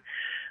 Levine.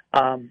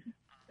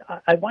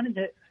 I wanted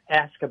to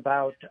ask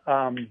about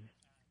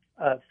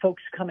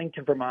folks coming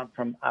to Vermont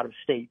from out of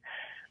state.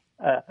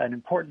 An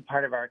important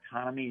part of our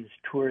economy is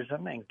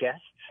tourism and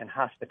guests and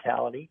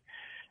hospitality,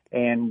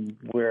 and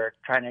we're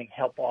trying to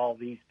help all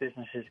these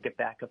businesses get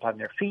back up on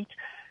their feet,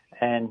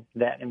 and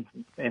that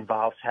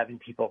involves having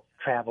people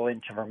travel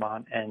into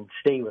Vermont and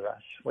stay with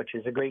us, which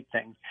is a great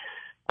thing.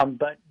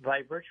 But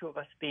by virtue of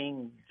us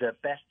being the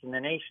best in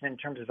the nation in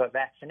terms of a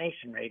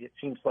vaccination rate, it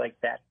seems like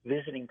that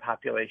visiting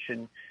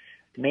population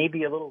may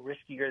be a little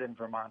riskier than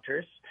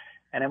Vermonters.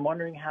 And I'm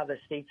wondering how the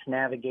state's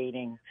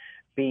navigating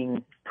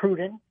being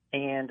prudent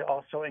and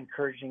also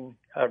encouraging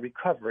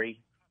recovery,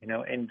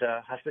 in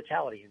the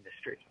hospitality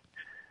industry.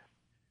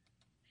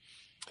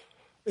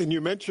 And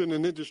you mentioned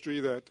an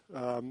industry that,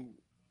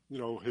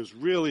 has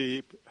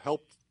really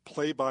helped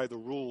play by the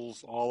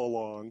rules all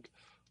along.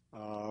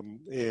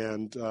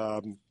 And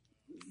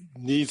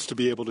needs to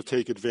be able to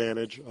take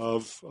advantage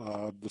of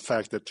the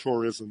fact that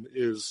tourism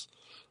is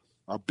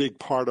a big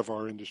part of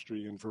our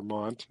industry in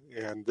Vermont,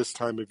 and this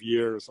time of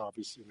year is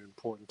obviously an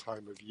important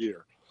time of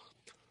year.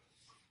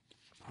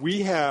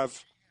 We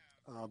have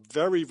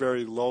very,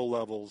 very low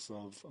levels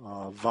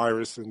of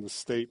virus in the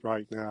state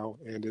right now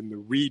and in the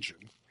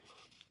region,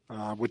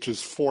 which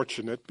is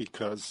fortunate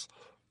because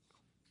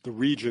the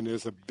region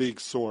is a big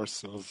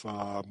source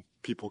of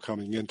people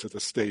coming into the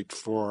state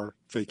for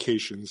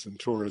vacations and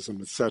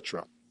tourism,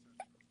 etc.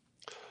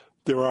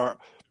 There are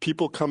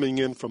people coming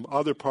in from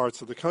other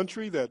parts of the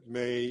country that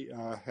may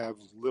have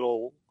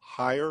little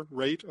higher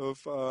rate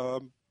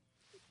of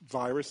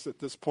virus at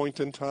this point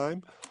in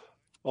time,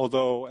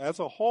 although as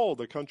a whole,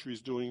 the country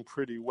is doing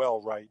pretty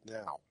well right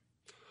now.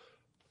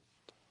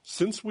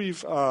 Since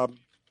we've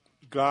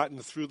gotten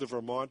through the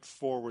Vermont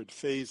Forward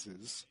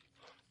phases,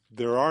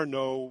 there are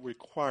no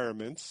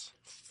requirements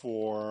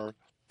for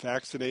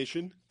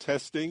vaccination,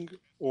 testing,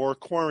 or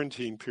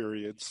quarantine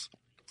periods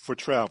for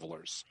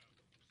travelers.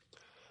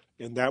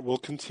 And that will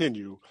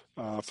continue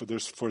for the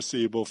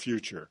foreseeable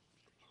future.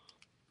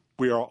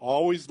 We are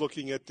always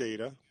looking at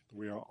data.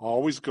 We are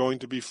always going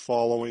to be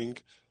following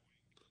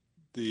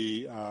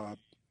the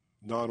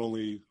not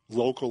only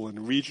local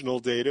and regional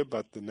data,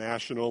 but the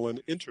national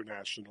and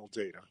international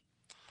data.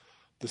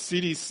 The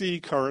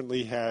CDC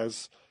currently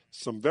has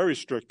some very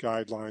strict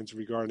guidelines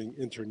regarding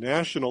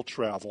international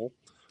travel,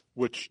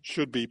 which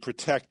should be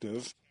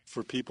protective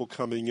for people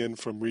coming in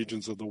from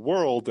regions of the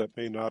world that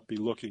may not be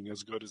looking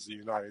as good as the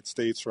United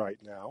States right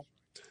now,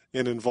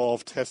 and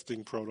involve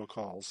testing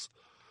protocols.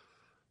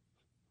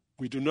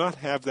 We do not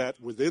have that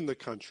within the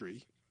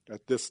country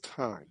at this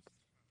time.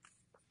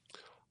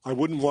 I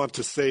wouldn't want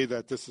to say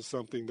that this is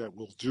something that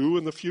we'll do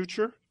in the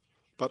future,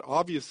 but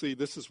obviously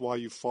this is why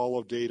you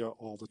follow data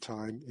all the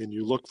time and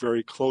you look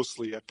very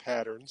closely at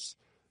patterns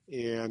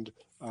and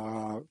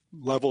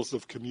levels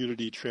of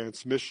community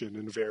transmission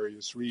in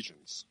various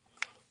regions.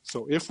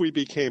 So if we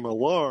became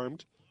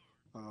alarmed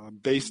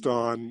based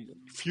on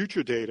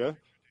future data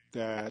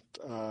that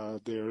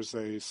there's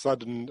a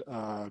sudden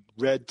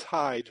red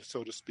tide,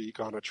 so to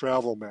speak, on a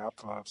travel map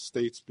of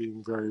states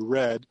being very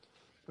red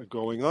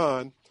going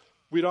on,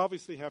 we'd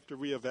obviously have to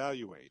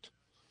reevaluate.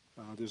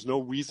 There's no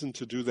reason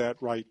to do that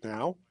right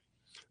now,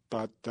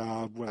 but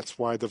that's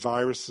why the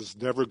virus is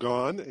never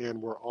gone,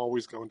 and we're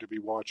always going to be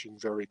watching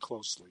very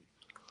closely.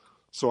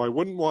 So I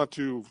wouldn't want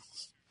to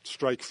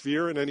strike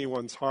fear in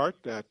anyone's heart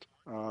that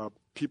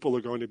people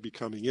are going to be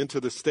coming into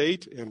the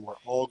state and we're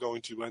all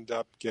going to end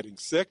up getting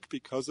sick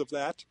because of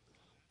that,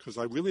 because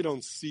I really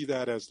don't see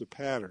that as the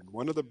pattern.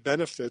 One of the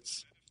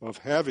benefits of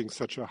having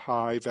such a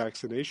high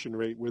vaccination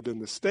rate within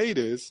the state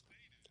is,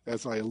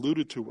 as I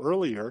alluded to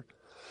earlier,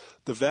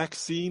 the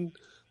vaccine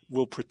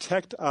will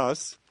protect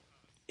us,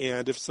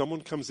 and if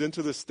someone comes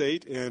into the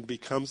state and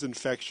becomes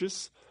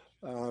infectious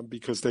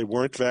because they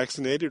weren't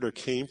vaccinated or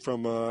came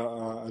from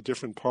a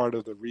different part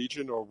of the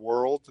region or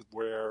world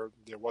where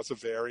there was a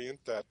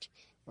variant that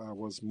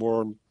was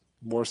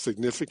more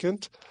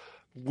significant,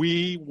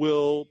 we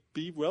will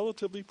be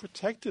relatively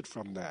protected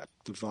from that.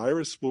 The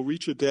virus will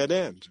reach a dead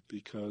end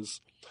because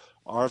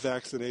our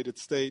vaccinated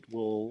state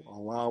will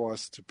allow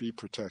us to be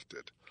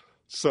protected.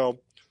 So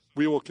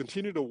we will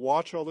continue to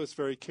watch all this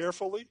very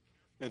carefully,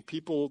 and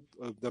people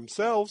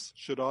themselves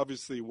should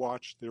obviously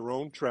watch their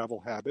own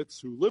travel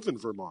habits who live in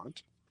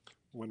Vermont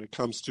when it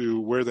comes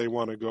to where they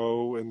want to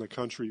go in the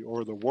country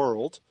or the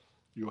world.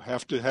 You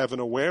have to have an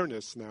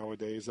awareness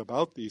nowadays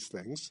about these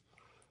things.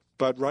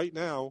 But right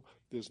now,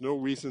 there's no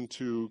reason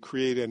to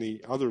create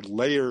any other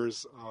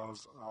layers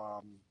of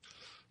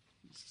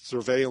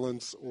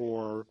surveillance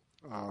or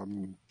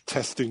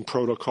testing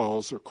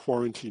protocols or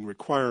quarantine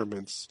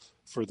requirements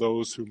for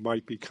those who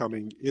might be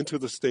coming into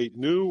the state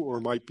new or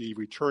might be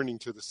returning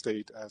to the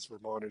state as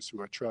Vermonters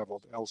who have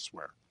traveled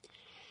elsewhere.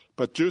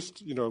 But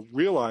just,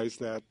 realize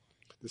that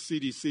the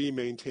CDC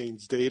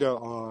maintains data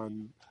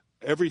on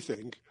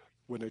everything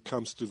when it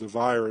comes to the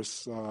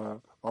virus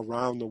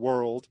around the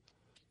world.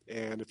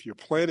 And if you're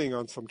planning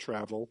on some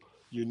travel,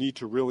 you need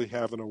to really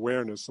have an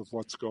awareness of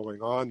what's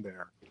going on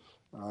there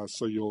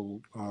so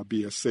you'll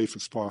be as safe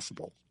as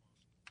possible.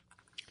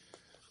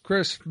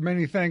 Chris,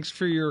 many thanks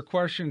for your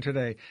question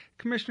today.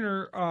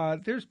 Commissioner,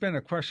 there's been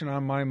a question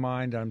on my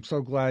mind. I'm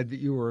so glad that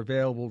you were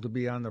available to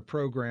be on the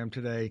program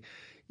today.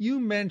 You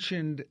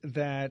mentioned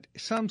that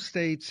some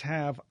states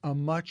have a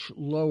much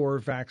lower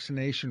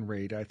vaccination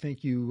rate. I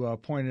think you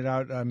pointed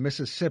out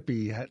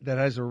Mississippi that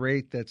has a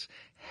rate that's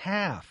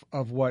half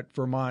of what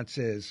Vermont's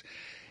is.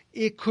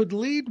 It could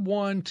lead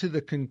one to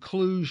the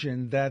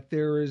conclusion that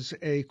there is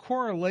a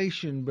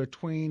correlation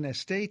between a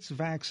state's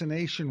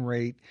vaccination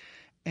rate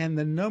and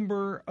the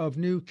number of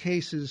new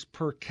cases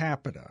per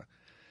capita.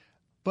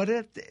 But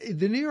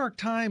the New York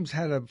Times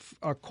had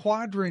a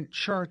quadrant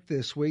chart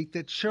this week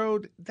that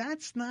showed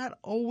that's not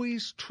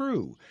always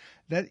true,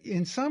 that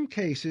in some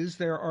cases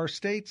there are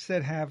states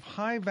that have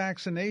high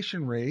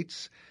vaccination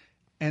rates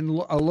and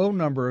a low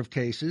number of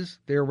cases.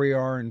 There we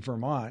are in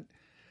Vermont.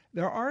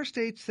 There are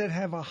states that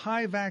have a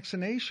high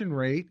vaccination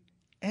rate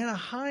and a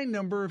high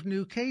number of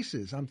new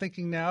cases. I'm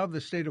thinking now of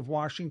the state of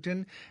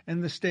Washington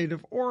and the state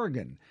of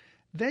Oregon.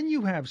 Then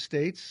you have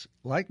states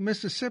like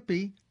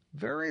Mississippi,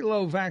 very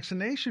low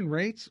vaccination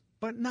rates,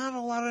 but not a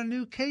lot of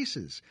new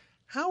cases.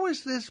 How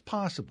is this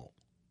possible?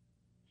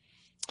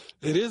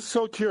 It is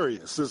so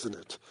curious, isn't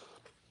it?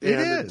 It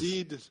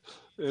is.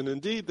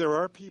 Indeed, there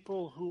are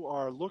people who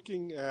are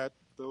looking at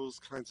those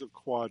kinds of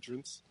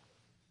quadrants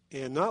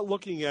and not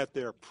looking at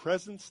their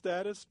present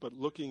status, but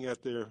looking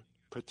at their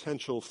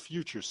potential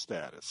future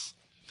status.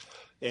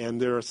 And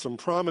there are some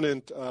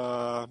prominent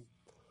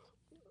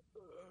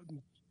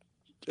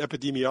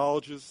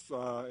epidemiologists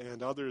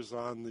and others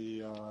on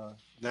the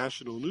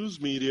national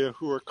news media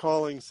who are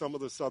calling some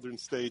of the southern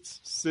states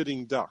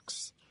sitting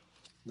ducks.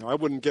 Now, I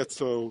wouldn't get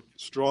so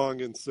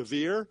strong and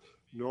severe,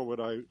 nor would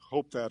I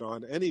hope that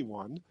on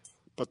anyone,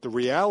 but the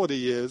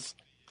reality is,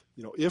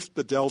 if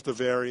the Delta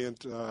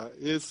variant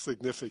is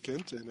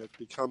significant and it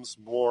becomes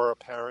more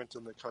apparent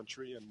in the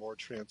country and more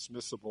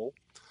transmissible,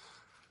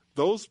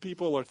 those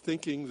people are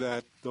thinking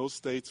that those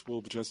states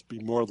will just be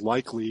more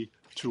likely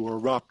to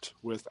erupt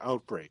with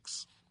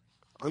outbreaks.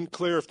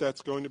 Unclear if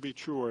that's going to be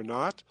true or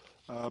not,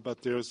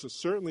 but there's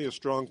certainly a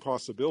strong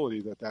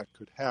possibility that that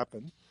could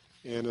happen,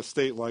 and a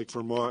state like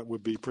Vermont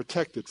would be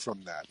protected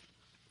from that.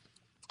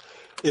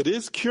 It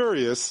is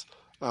curious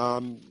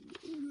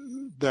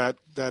that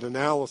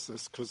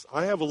analysis, because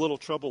I have a little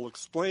trouble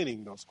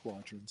explaining those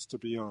quadrants, to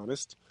be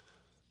honest.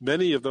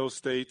 Many of those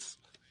states,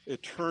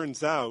 it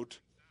turns out,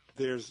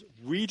 there's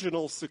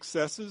regional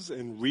successes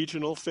and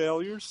regional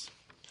failures.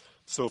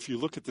 So if you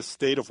look at the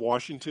state of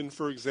Washington,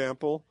 for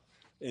example,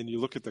 and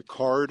you look at the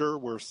corridor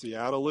where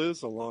Seattle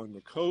is along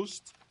the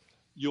coast,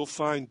 you'll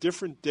find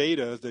different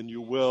data than you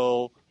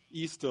will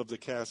east of the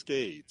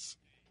Cascades.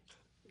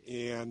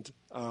 And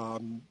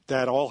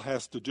that all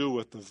has to do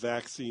with the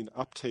vaccine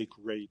uptake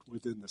rate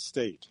within the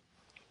state.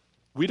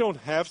 We don't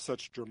have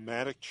such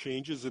dramatic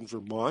changes in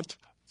Vermont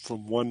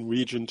from one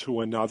region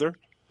to another.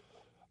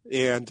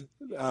 And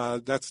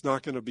that's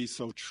not going to be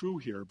so true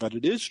here, but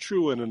it is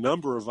true in a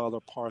number of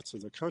other parts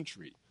of the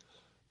country.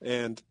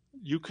 And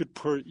you could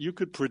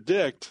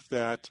predict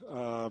that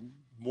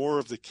more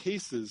of the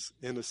cases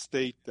in a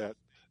state that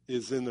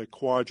is in a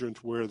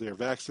quadrant where their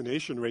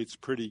vaccination rate's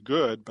pretty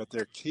good, but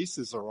their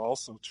cases are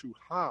also too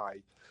high,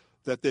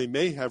 that they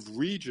may have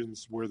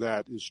regions where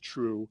that is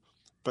true,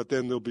 but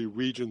then there'll be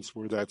regions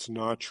where that's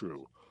not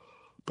true.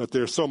 But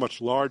they're so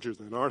much larger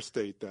than our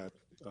state that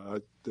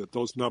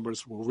those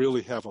numbers will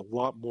really have a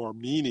lot more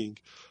meaning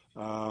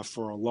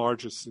for a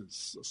larger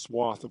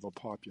swath of a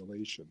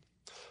population.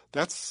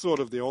 That's sort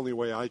of the only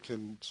way I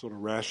can sort of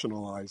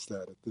rationalize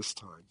that at this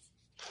time.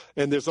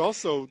 And there's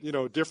also,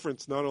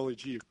 difference not only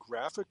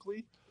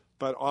geographically,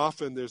 but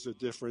often there's a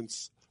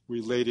difference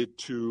related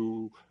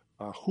to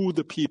who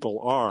the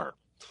people are.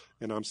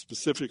 And I'm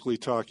specifically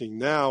talking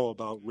now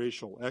about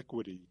racial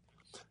equity.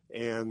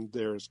 And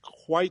there's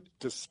quite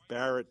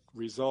disparate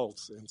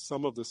results in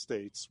some of the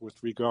states with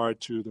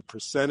regard to the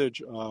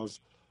percentage of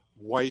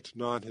white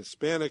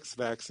non-Hispanics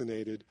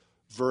vaccinated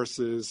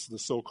versus the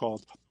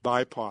so-called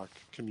BIPOC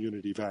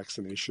community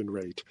vaccination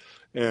rate.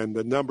 And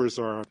the numbers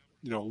are,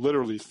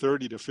 literally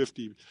 30 to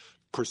 50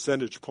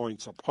 percentage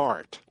points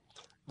apart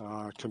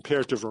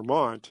compared to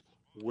Vermont,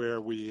 where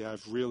we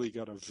have really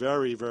got a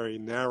very, very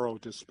narrow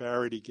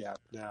disparity gap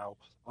now,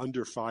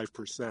 under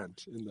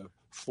 5%, in the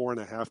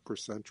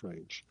 4.5%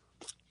 range.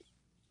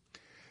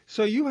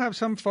 So you have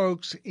some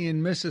folks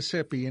in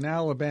Mississippi, in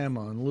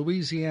Alabama, in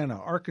Louisiana,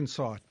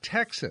 Arkansas,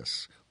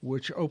 Texas,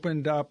 which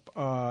opened up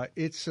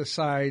its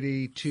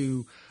society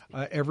to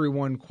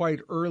everyone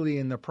quite early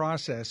in the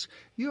process.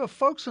 You have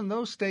folks in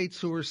those states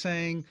who are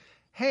saying,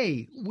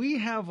 hey, we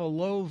have a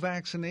low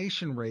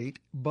vaccination rate,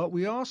 but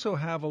we also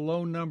have a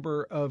low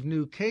number of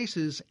new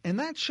cases, and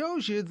that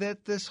shows you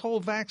that this whole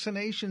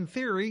vaccination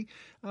theory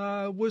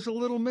was a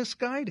little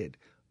misguided.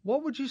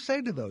 What would you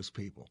say to those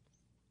people?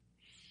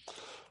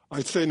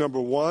 I'd say, number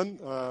one,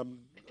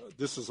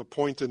 this is a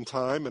point in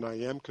time, and I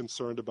am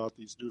concerned about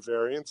these new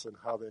variants and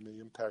how they may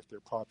impact their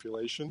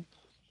population.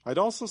 I'd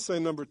also say,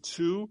 number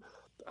two,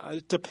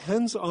 it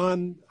depends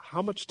on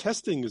how much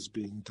testing is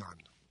being done.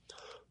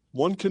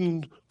 One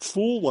can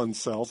fool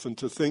oneself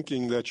into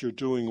thinking that you're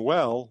doing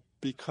well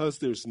because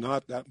there's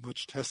not that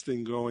much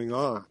testing going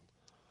on.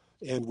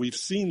 And we've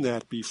seen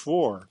that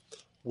before,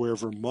 where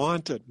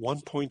Vermont at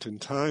one point in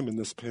time in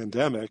this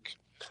pandemic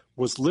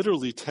was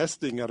literally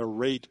testing at a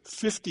rate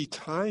 50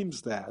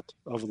 times that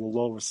of the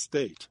lowest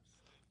state.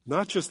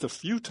 Not just a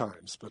few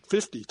times, but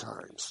 50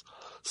 times.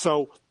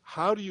 So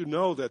how do you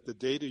know that the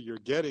data you're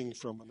getting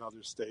from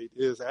another state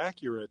is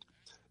accurate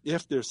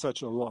if there's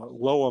such a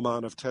low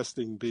amount of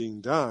testing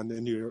being done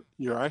and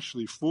you're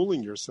actually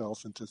fooling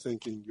yourself into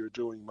thinking you're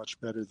doing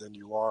much better than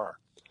you are?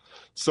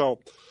 So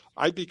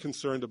I'd be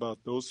concerned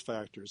about those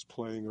factors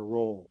playing a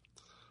role.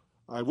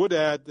 I would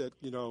add that,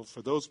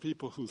 for those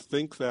people who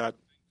think that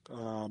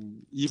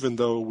even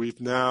though we've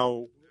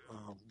now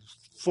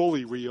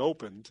fully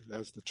reopened,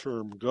 as the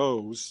term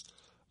goes,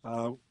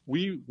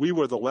 we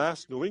were the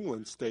last New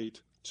England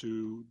state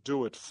to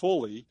do it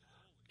fully,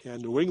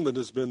 and New England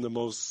has been the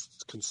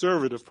most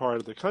conservative part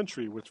of the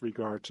country with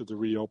regard to the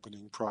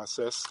reopening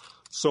process.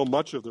 So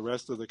much of the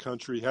rest of the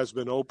country has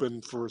been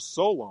open for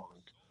so long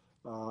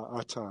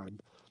a time.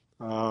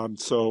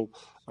 So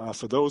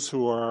for those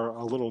who are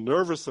a little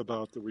nervous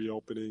about the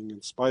reopening,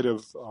 in spite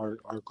of our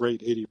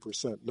great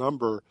 80%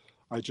 number,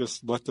 I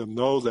just let them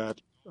know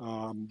that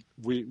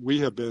we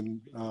have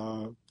been,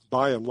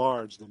 by and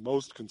large, the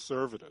most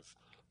conservative.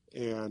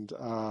 And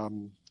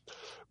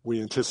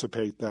we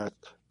anticipate that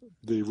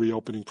the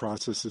reopening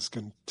process is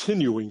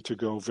continuing to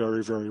go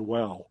very, very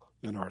well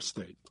in our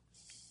state.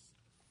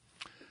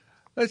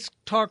 Let's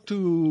talk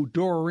to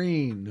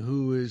Doreen,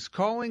 who is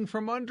calling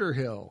from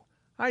Underhill.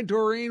 Hi,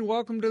 Doreen.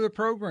 Welcome to the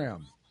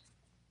program.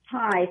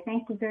 Hi.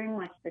 Thank you very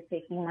much for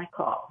taking my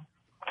call.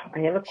 I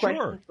have a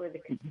question for the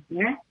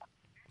commissioner.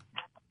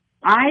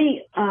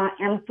 I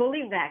am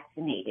fully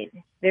vaccinated.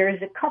 There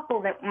is a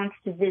couple that wants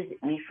to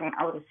visit me from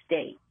out of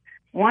state.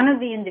 One of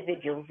the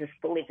individuals is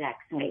fully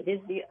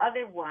vaccinated. The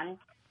other one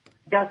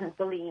doesn't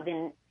believe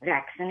in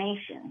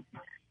vaccination.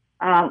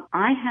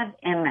 I have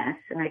MS,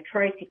 and I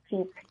try to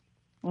keep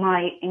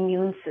my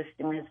immune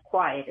system as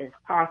quiet as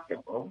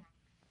possible.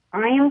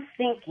 I am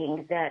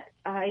thinking that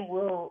I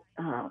will,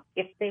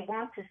 if they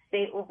want to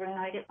stay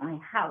overnight at my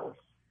house,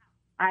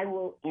 I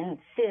will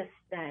insist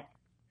that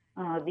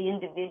the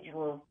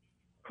individual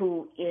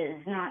who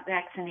is not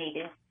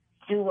vaccinated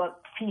do a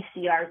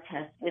PCR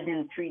test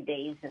within 3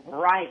 days of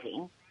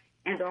arriving.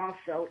 And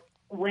also,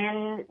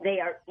 when they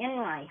are in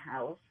my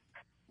house,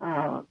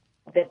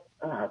 that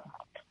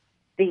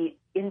the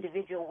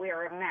individual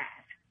wear a mask.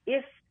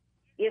 If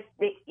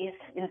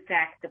in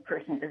fact the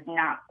person does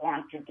not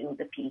want to do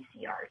the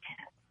PCR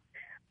test.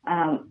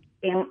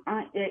 Am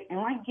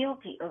I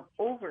guilty of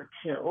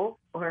overkill,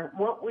 or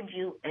what would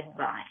you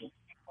advise?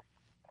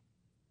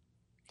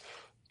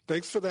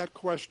 Thanks for that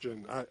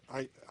question.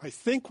 I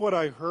think what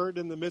I heard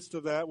in the midst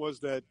of that was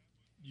that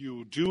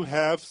you do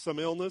have some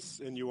illness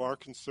and you are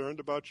concerned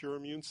about your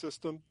immune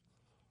system?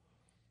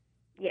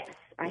 Yes,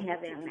 I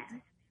have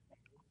MS.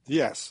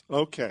 Yes,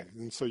 okay.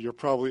 And so you're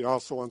probably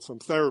also on some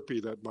therapy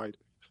that might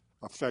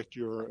affect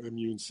your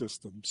immune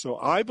system. So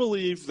I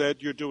believe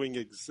that you're doing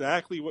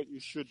exactly what you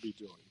should be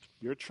doing.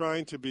 You're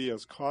trying to be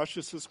as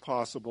cautious as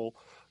possible,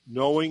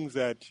 knowing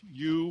that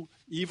you,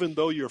 even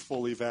though you're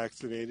fully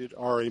vaccinated,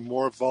 are a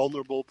more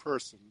vulnerable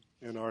person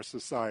in our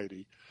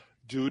society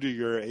due to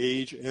your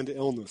age and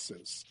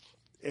illnesses.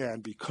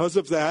 And because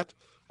of that,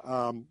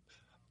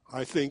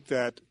 I think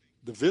that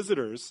the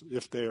visitors,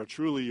 if they are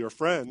truly your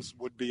friends,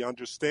 would be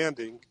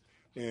understanding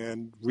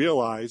and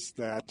realize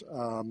that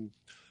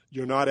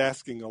you're not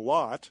asking a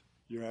lot.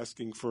 You're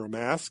asking for a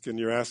mask and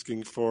you're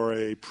asking for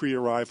a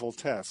pre-arrival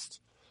test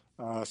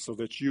so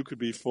that you could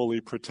be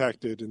fully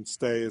protected and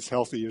stay as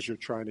healthy as you're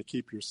trying to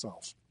keep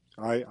yourself.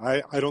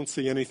 I don't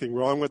see anything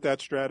wrong with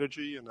that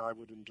strategy, and I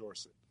would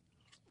endorse it.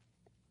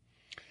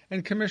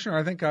 And Commissioner,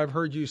 I think I've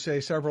heard you say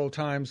several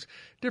times,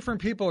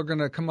 different people are going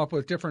to come up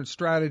with different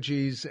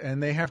strategies,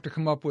 and they have to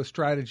come up with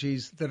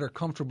strategies that are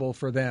comfortable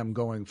for them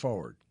going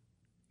forward.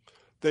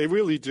 They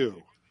really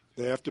do.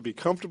 They have to be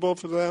comfortable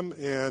for them,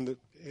 and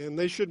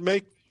they should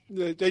meet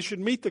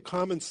the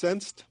common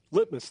sense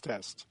litmus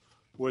test,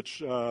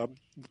 which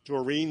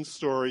Doreen's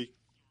story,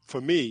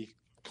 for me,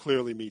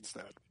 clearly meets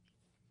that.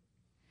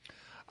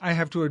 I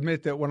have to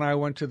admit that when I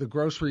went to the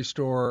grocery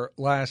store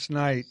last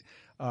night,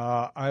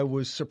 I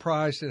was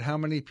surprised at how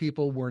many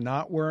people were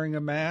not wearing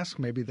a mask.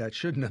 Maybe that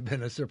shouldn't have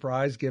been a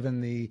surprise given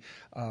the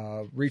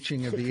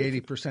reaching of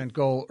the 80%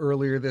 goal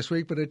earlier this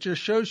week, but it just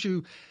shows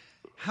you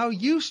how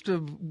used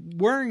to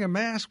wearing a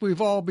mask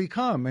we've all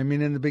become. I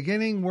mean, in the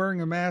beginning,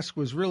 wearing a mask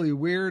was really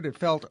weird. It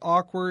felt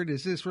awkward.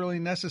 Is this really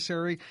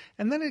necessary?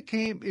 And then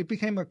it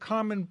became a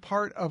common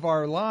part of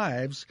our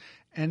lives.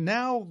 And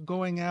now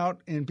going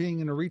out and being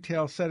in a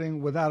retail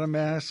setting without a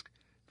mask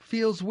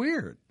feels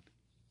weird.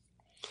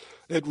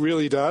 It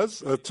really does,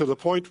 to the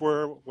point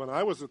where when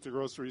I was at the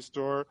grocery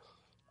store,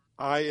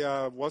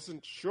 I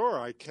wasn't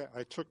sure. I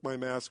took my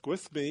mask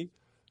with me,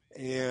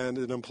 and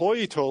an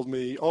employee told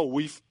me, "Oh,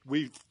 we've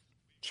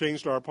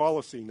changed our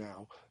policy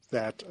now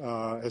that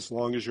as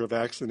long as you're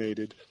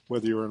vaccinated,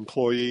 whether you're an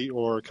employee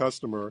or a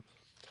customer,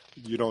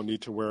 you don't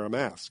need to wear a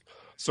mask."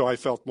 So I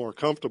felt more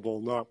comfortable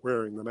not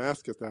wearing the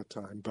mask at that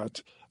time,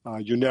 but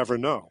you never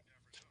know.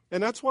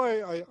 And that's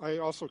why I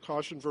also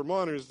caution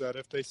Vermonters that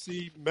if they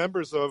see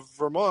members of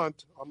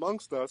Vermont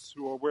amongst us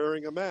who are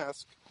wearing a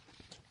mask,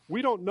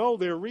 we don't know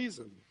their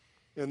reason.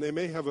 And they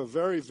may have a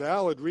very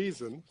valid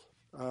reason.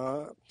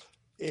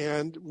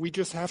 And we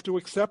just have to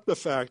accept the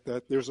fact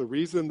that there's a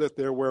reason that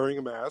they're wearing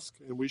a mask,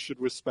 and we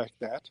should respect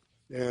that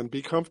and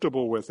be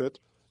comfortable with it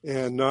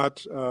and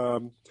not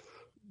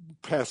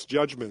pass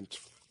judgment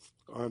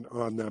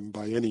on them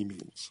by any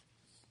means.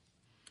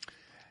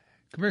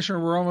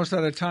 Commissioner, we're almost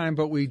out of time,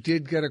 but we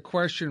did get a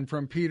question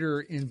from Peter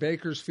in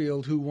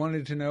Bakersfield who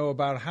wanted to know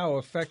about how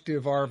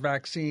effective are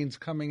vaccines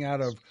coming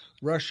out of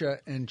Russia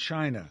and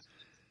China.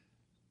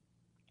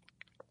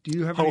 Do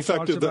you have any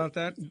thoughts about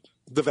that?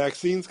 The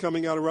vaccines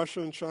coming out of Russia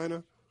and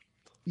China?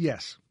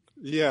 Yes.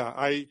 Yeah,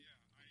 I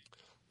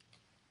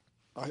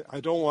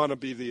don't want to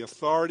be the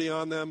authority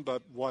on them,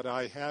 but what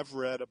I have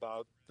read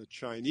about the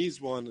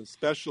Chinese one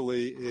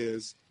especially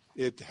is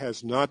it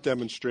has not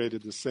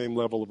demonstrated the same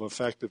level of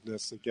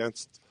effectiveness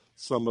against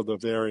some of the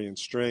variant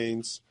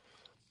strains.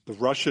 The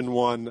Russian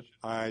one,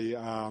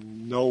 I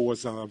know,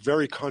 was a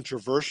very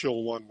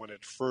controversial one when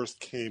it first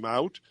came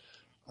out.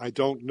 I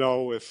don't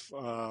know if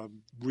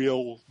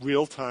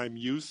real-time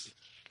use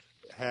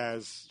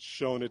has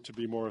shown it to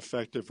be more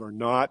effective or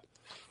not.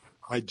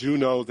 I do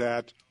know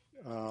that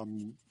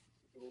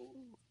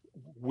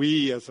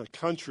we as a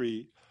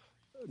country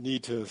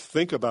need to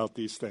think about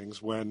these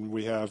things when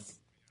we have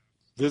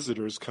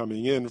visitors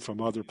coming in from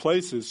other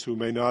places who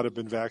may not have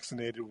been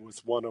vaccinated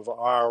with one of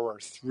our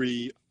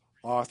 3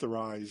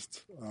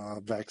 authorized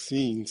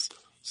vaccines.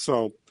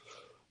 So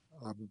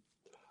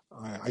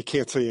I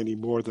can't say any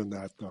more than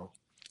that, though.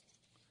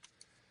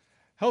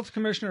 Health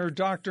Commissioner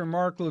Dr.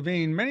 Mark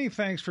Levine, many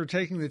thanks for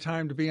taking the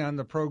time to be on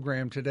the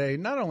program today.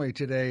 Not only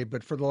today,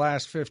 but for the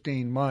last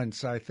 15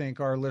 months. I think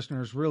our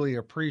listeners really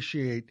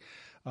appreciate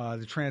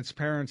the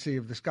transparency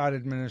of the Scott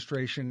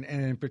administration,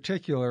 and in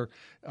particular,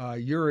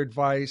 your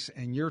advice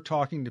and your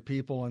talking to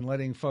people and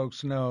letting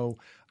folks know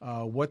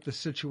what the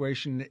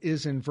situation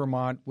is in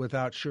Vermont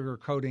without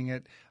sugarcoating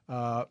it.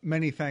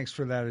 Many thanks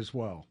for that as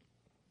well.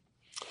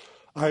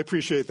 I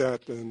appreciate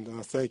that,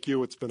 and thank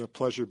you. It's been a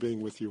pleasure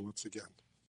being with you once again.